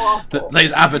honest, that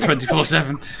plays ABBA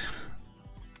 24/7.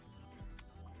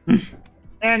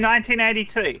 In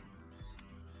 1982.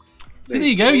 There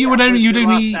you go. You'd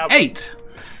only 8.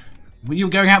 Were you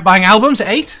going out buying albums at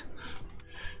 8?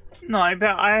 No,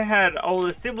 but I had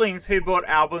older siblings who bought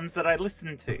albums that I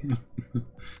listened to.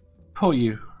 Poor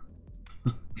you.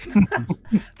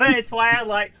 But it's why I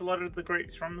liked a lot of the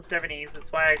groups from the 70s.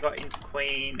 That's why I got into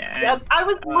Queen. And, Yeah, I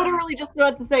was literally just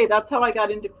about to say that's how I got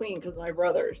into Queen, because of my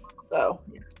brothers. So.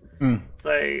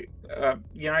 So,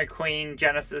 Queen,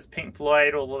 Genesis, Pink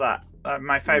Floyd, all of that.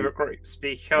 My favorite groups,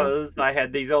 because I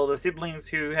had these older siblings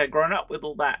who had grown up with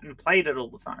all that and played it all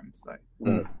the time. So,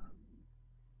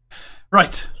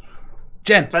 Right,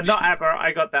 Jen. but not ABBA.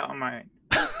 I got that on my own.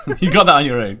 You got that on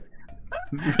your own.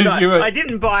 No, I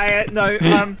didn't buy it. No,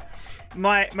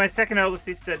 my second elder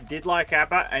sister did like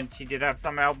ABBA, and she did have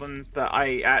some albums. But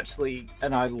I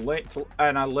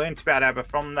learnt about ABBA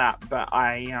from that. But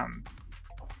I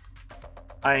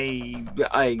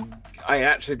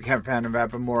actually became a fan of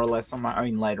ABBA more or less on my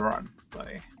own later on. So,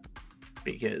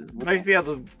 because most of the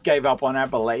others gave up on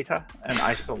ABBA later, and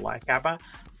I still like ABBA.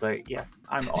 So yes,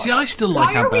 I'm on. See, I still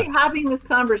like Why are ABBA. we having this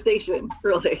conversation,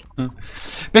 really?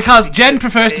 Because Jen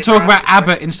prefers to talk about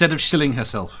ABBA instead of shilling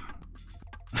herself.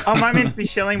 Oh, am I meant to be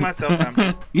shilling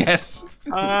myself? Yes.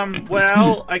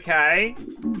 Well, okay.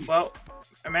 Well,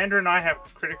 Amanda and I have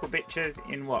Critical Bitches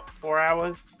in, 4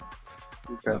 hours?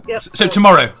 Yep. So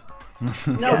tomorrow.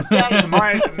 No,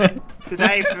 Tomorrow for me.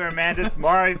 Today for Amanda,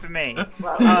 tomorrow for me.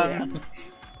 Well,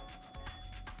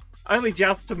 Only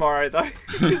just tomorrow, though.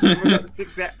 We've got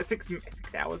 6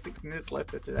 hours, 6 minutes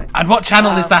left of today. And what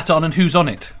channel is that on, and who's on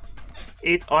it?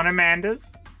 It's on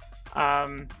Amanda's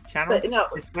channel but no,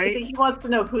 this week. he wants to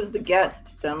know who's the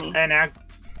guest, dummy. And our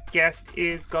guest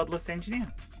is Godless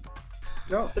Engineer.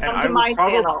 No. But and come I to will my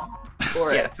probably- channel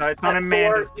for Yeah, it. so it's on At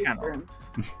Amanda's 4 channel.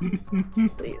 Eastern.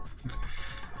 Please.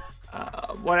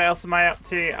 What else am I up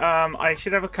to? I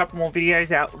should have a couple more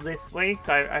videos out this week.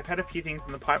 I've had a few things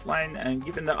in the pipeline, and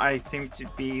given that I seem to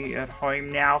be at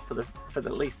home now for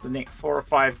at least the next 4 or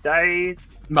 5 days,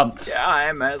 Months. yeah, I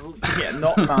am.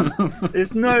 Not months.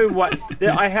 There's no way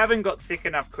I haven't got sick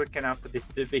enough quick enough for this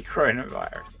to be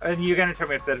coronavirus. And you're going to tell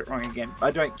me I've said it wrong again.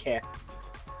 I don't care.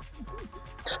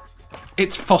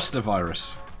 It's Foster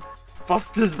virus.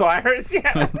 Foster's virus,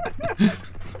 yeah.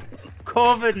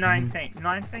 COVID-19.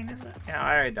 19, is it? Yeah,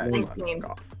 I don't know. 19.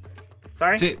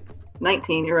 Sorry? Is it?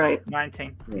 19, you're right.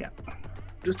 19, yeah.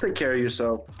 Just take care of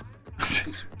yourself.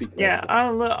 Yeah,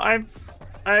 look, I'm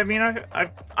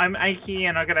achy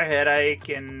and I got a headache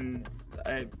and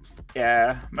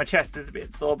my chest is a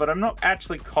bit sore, but I'm not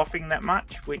actually coughing that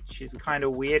much, which is kind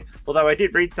of weird. Although I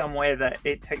did read somewhere that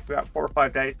it takes about 4 or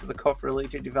 5 days for the cough really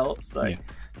to develop, so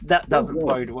that doesn't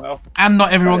bode well. And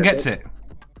not everyone gets it.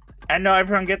 And not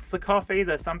everyone gets the cough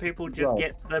either. Some people just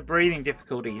get the breathing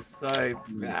difficulties. So,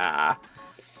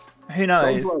 who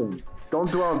knows? Don't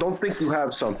dwell. Don't think you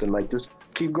have something. Like, just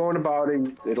keep going about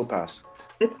it. It'll pass.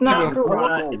 It's not No,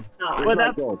 corona. It's not. Well,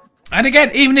 that- And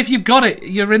again, even if you've got it,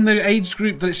 you're in the age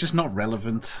group that it's just not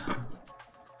relevant.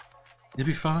 You'll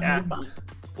be fine. Yeah.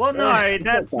 Well, no, It's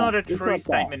that's not not a that. It's true not that.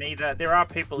 statement either. There are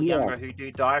people younger who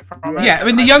do die from it. Yeah, I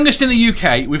mean, the youngest in the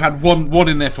UK, we've had one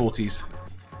in their 40s.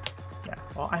 Yeah.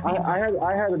 Well, I mean,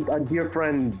 I had a dear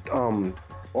friend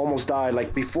almost died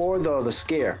like before the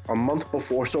scare. A month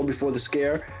before the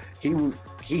scare,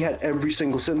 he had every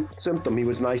single symptom. He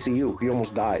was in ICU. He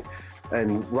almost died.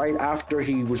 And right after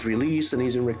he was released and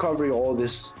he's in recovery, all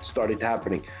this started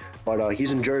happening. but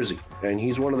he's in Jersey, and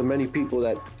he's one of the many people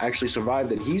that actually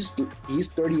survived it. He's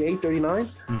 38, 39,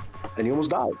 and he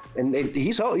almost died. And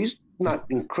he's not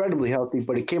incredibly healthy,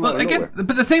 but it came out of nowhere.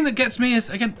 But the thing that gets me is,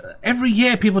 again, every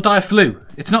year people die of flu.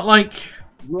 It's not like...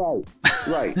 Right.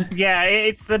 Yeah,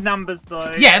 it's the numbers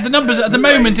though. Yeah, the numbers at the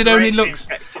moment it only looks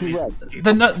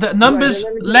the numbers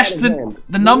less than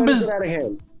the numbers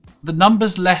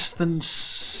less than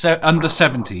under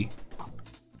 70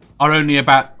 are only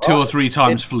about 2 or 3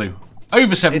 times flu.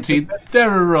 Over 70, there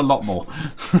are a lot more.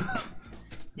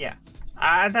 Yeah,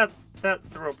 that's the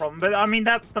real problem. But I mean,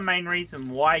 that's the main reason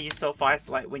why you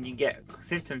self-isolate when you get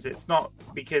symptoms. It's not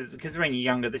because when you're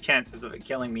younger, the chances of it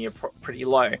killing me are pretty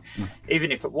low,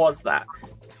 even if it was that.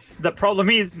 The problem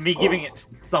is me giving it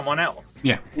to someone else.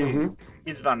 Yeah, who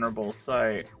is vulnerable.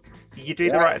 So you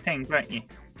do the right thing, don't you?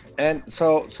 And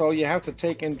so you have to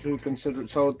take into consideration.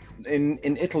 So in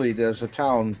Italy, there's a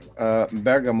town,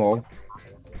 Bergamo,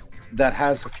 that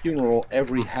has a funeral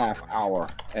every half hour,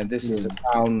 and this is a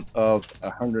town of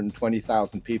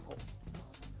 120,000 people.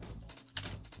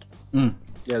 Yeah,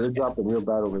 they're dropping real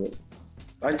bad over there.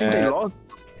 I think they lost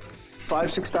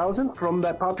 5,000-6,000 from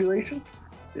that population.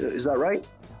 Is that right?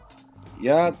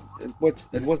 Yeah,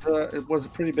 it was a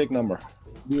pretty big number.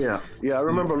 Yeah. I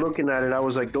remember looking at it. I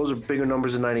was like, those are bigger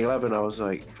numbers than 9/11. I was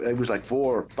like, it was like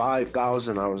 4,000 or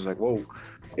 5,000. I was like, whoa.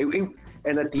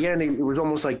 And at the end, it was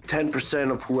almost like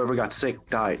 10% of whoever got sick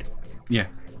died. Yeah.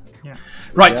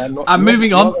 Right, I'm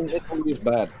moving on. Italy is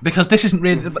bad. Because this isn't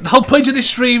really... The whole point of this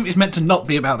stream is meant to not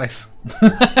be about this. Go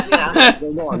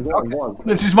on.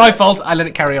 This is my fault. I let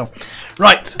it carry on.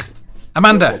 Right.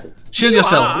 Amanda, shield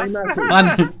yourself.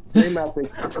 Blame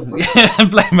Mouthpick.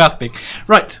 Blame Mouthpick.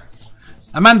 Right.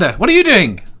 Amanda, what are you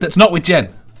doing that's not with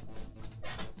Jen?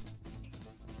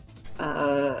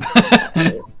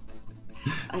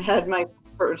 I had my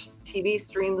first TV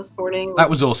stream this morning. That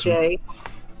was awesome. Jay.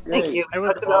 Thank you. It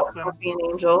was awesome. Buffy and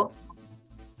Angel.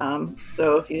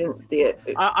 So if you didn't see it,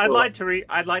 I'd like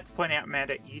to point out,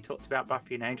 Amanda, you talked about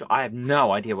Buffy and Angel. I have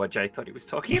no idea what Jay thought he was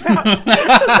talking about.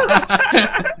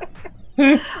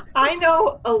 I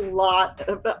know a lot,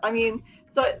 but I mean,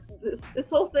 so this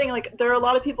whole thing, like, there are a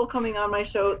lot of people coming on my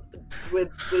show with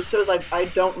shows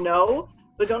I don't know,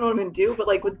 so I don't know what I'm gonna do. But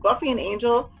like with Buffy and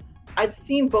Angel, I've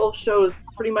seen both shows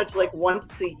pretty much like once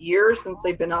a year since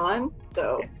they've been on.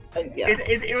 So yeah.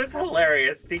 It was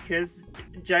hilarious because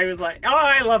Jay was like, "Oh,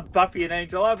 I love Buffy and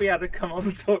Angel. I'll be able to come on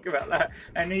and talk about that."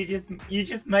 And you just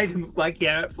made him look like he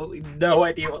had absolutely no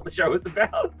idea what the show was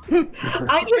about.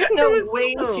 I just know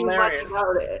way too much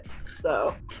about it.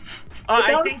 So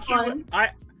I think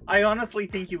I honestly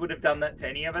think you would have done that to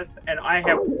any of us. And I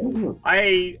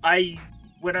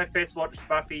when I first watched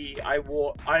Buffy, I've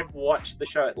watched the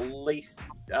show at least,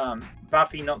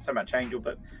 Buffy, not so much Angel,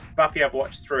 but Buffy I've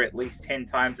watched through at least 10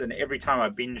 times, and every time I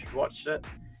binge watched it.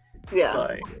 Yeah.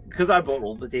 So, because I bought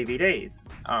all the DVDs.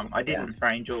 I didn't for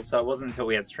Angel, so it wasn't until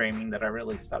we had streaming that I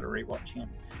really started rewatching it.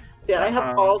 Yeah, I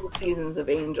have all the seasons of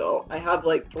Angel. I have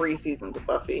like 3 seasons of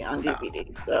Buffy on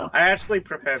DVD. So I actually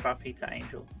prefer Buffy to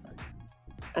Angel. So.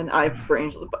 And I prefer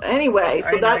Angel. But anyway,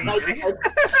 so that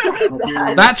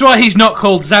that's why he's not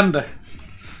called Xander.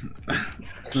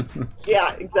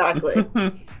 Yeah, exactly.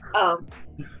 I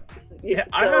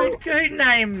could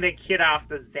name the kid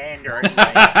after Xander.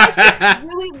 I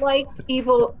really liked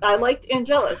Evil. I liked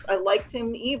Angelus. I liked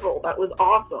him evil. That was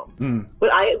awesome.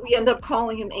 But we end up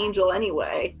calling him Angel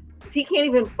anyway. He can't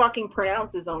even fucking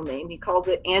pronounce his own name. He calls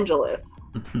it Angelus.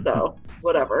 So,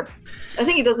 whatever. I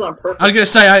think he does it on purpose. I was going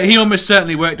to say, he almost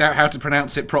certainly worked out how to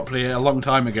pronounce it properly a long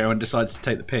time ago and decides to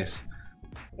take the piss.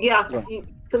 Yeah,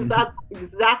 because that's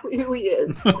exactly who he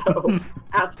is. So,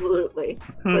 absolutely.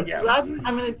 But I'm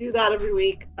going to do that every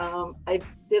week. I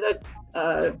did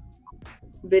a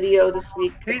video this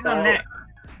week. Who's on next?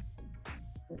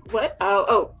 What?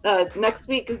 Next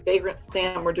week is Vagrant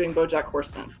Stam. We're doing BoJack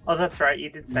Horseman. Oh, that's right. You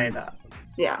did say that.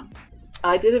 Yeah.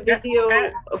 I did a video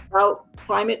about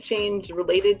climate change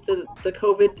related to the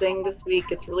COVID thing this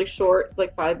week. It's really short. It's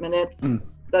like 5 minutes.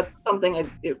 That's something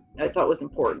I thought was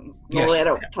important. Normally I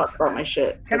don't talk about my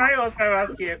shit. Can I also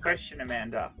ask you a question,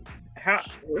 Amanda? How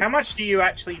much do you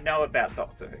actually know about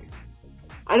Doctor Who?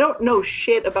 I don't know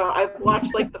shit about. I've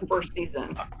watched like the first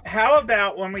season. How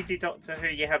about when we do Doctor Who,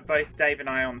 you have both Dave and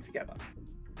I on together?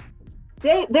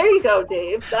 Dave, there you go,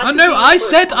 Dave. I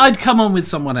said I'd come on with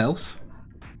someone else.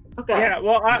 Okay. Yeah,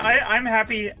 well, I'm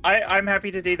happy. I'm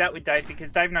happy to do that with Dave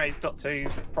because Dave knows Doctor Who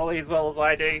probably as well as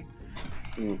I do.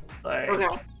 So. Okay.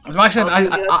 As I said,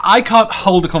 I can't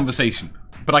hold a conversation.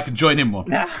 but I can join in more.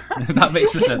 That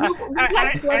makes sense.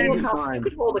 You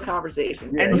could hold a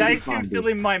conversation. And Dave can fill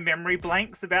in my memory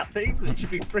blanks about things, which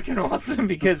would be freaking awesome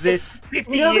because there's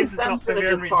 50 years of Doctor Who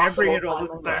and remembering it all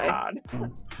is so hard.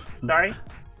 Sorry?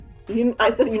 I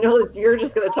said, that you're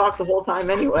just going to talk the whole time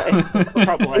anyway.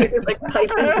 Probably. It's like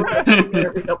typing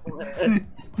every couple minutes.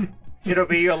 It'll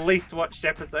be your least watched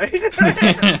episode.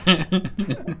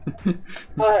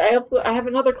 I have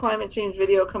another climate change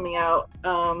video coming out,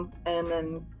 and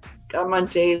then I'm on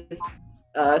Jay's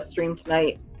stream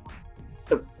tonight.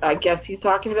 I guess he's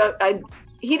talking about.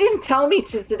 He didn't tell me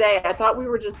today. I thought we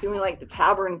were just doing like the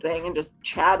tavern thing and just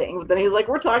chatting. But then he was like,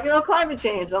 "We're talking about climate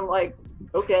change." I'm like,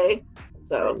 "Okay."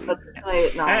 So that's tonight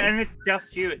at 9. And it's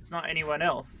just you. It's not anyone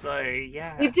else. So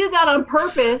yeah. He did that on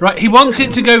purpose. Right, he wants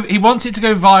it to go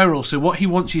viral, so what he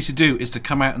wants you to do is to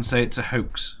come out and say it's a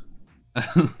hoax. Good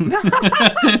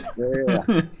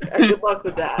luck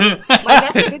with that. My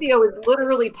next video is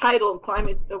literally titled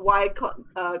 "Why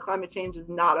Climate Change is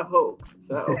Not a Hoax."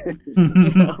 So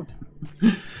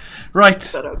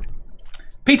Right. okay.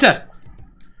 Peter.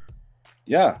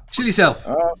 Yeah. Chill yourself.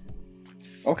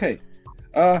 Okay.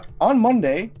 On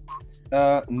Monday,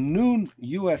 noon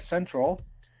U.S. Central,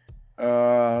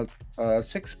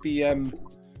 6 p.m.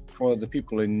 for the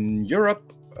people in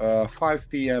Europe, 5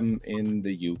 p.m. in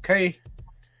the UK.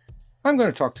 I'm going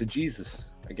to talk to Jesus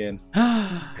again.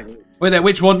 Wait there,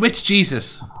 which one? Which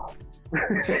Jesus?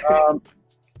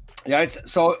 Yeah,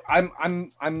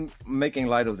 I'm making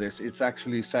light of this. It's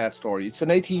actually a sad story. It's an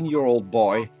 18-year-old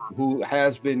boy who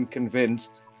has been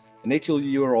convinced, an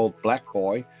 18-year-old black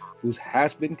boy who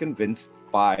has been convinced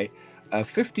by a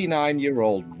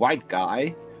 59-year-old white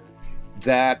guy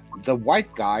that the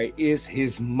white guy is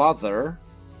his mother,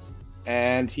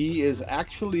 and he is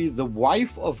actually the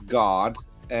wife of God,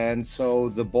 and so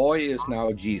the boy is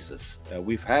now Jesus.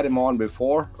 We've had him on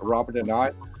before, Robert and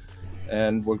I,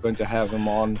 and we're going to have him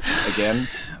on again.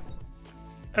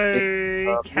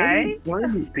 Okay. Why are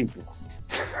these people?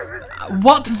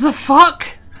 What the fuck?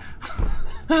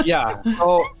 Yeah,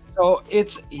 so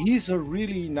he's a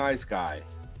really nice guy,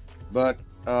 but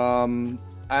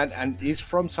and he's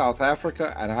from South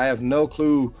Africa, and I have no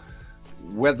clue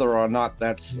whether or not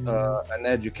that's an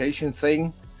education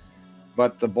thing.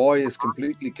 But the boy is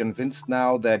completely convinced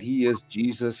now that he is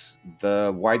Jesus.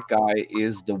 The white guy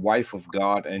is the wife of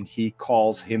God, and he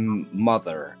calls him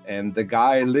mother. And the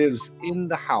guy lives in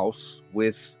the house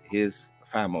with his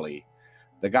family.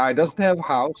 The guy doesn't have a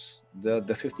house. The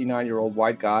 59-year-old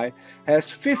white guy has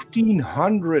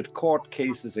 1,500 court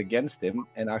cases against him,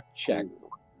 and I've checked.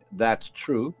 That's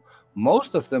true.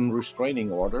 Most of them restraining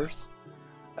orders.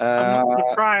 I'm not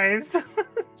surprised.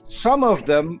 Some of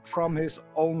them from his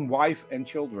own wife and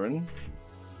children.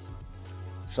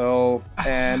 So,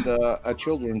 and a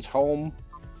children's home.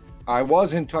 I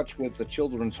was in touch with the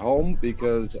children's home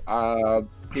because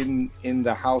in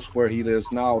the house where he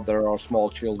lives now, there are small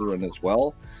children as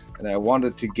well. And I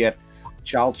wanted to get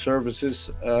child services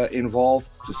involved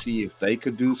to see if they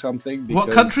could do something.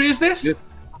 What country is this?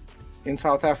 In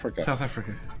South Africa. South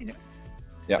Africa.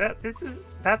 Yeah.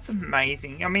 That's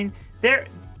amazing. I mean, there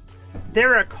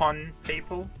are con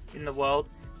people in the world,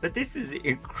 but this is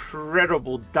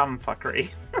incredible dumbfuckery.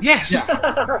 Yes.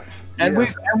 Yeah. And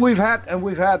we've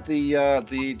had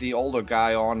the older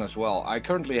guy on as well. I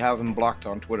currently have him blocked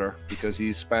on Twitter because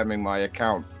he's spamming my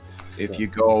account. If you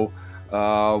go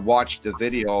watch the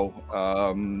video,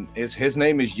 his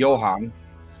name is Johan.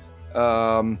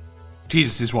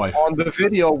 Jesus' wife. On the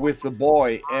video with the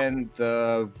boy and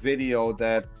the video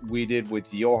that we did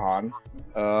with Johan,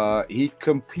 he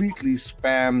completely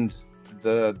spammed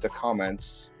the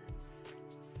comments.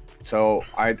 So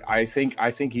I think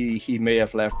he may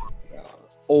have left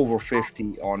over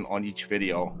 50 on each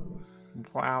video.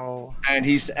 Wow. And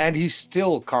he's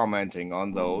still commenting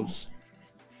on those.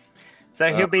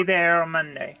 So he'll be there on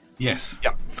Monday. Yes.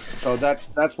 Yeah. So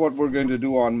that's what we're going to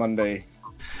do on Monday.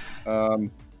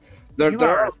 There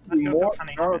are a few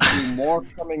more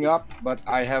coming up, but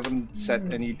I haven't set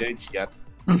any dates yet.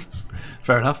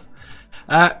 Fair enough.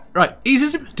 Right,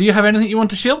 Easism, do you have anything you want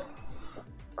to shill?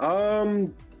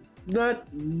 Not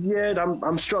yet.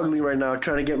 I'm struggling right now,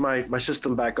 trying to get my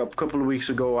system back up. A couple of weeks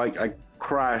ago, I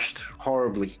crashed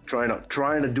horribly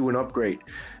trying to do an upgrade,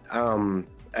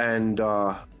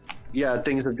 yeah,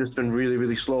 things have just been really,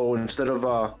 really slow. Instead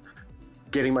of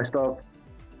keeping my stuff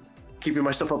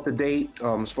up to date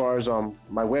as far as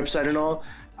my website and all,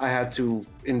 I had to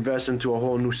invest into a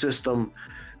whole new system,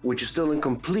 which is still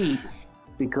incomplete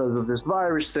because of this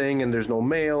virus thing, and there's no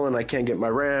mail, and I can't get my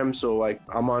RAM, so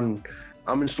I'm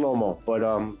in slow-mo. But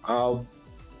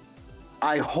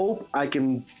I hope I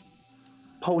can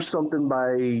post something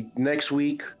by next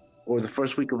week or the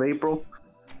first week of April.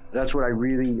 That's what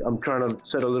I'm trying to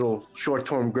set a little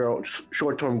short-term goal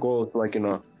so I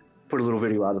can put a little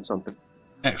video out of something.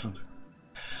 Excellent.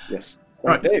 Yes.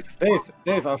 Right.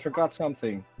 Dave, I forgot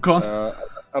something. Go on.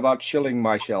 About chilling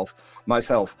myself.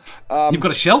 You've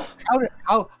got a shelf?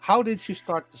 How did you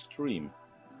start the stream?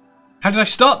 How did I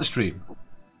start the stream?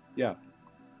 Yeah.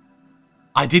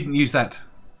 I didn't use that.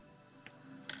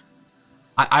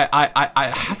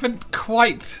 I haven't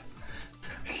quite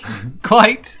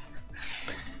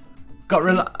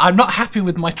got I'm not happy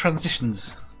with my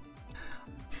transitions.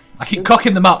 I keep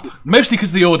cocking them up, mostly because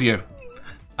of the audio.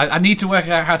 I need to work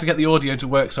out how to get the audio to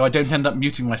work so I don't end up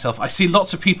muting myself. I see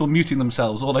lots of people muting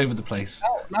themselves all over the place.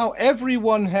 Now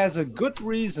everyone has a good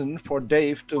reason for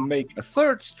Dave to make a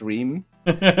third stream,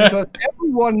 because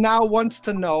everyone now wants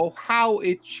to know how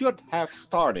it should have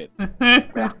started.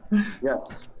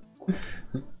 Yes.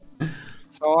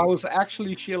 So I was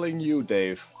actually chilling you,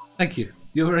 Dave. Thank you.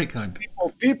 You're very kind.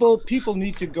 People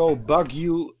need to go bug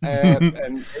you and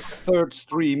make a third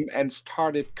stream and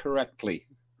start it correctly.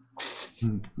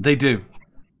 They do.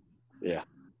 Yeah.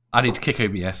 I need to kick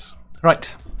OBS.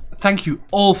 Right. Thank you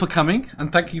all for coming,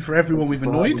 and thank you for everyone we've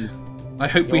annoyed. I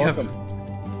hope we have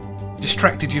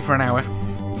distracted you for an hour.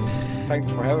 Thanks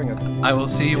for having us. I will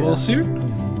see you all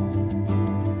soon.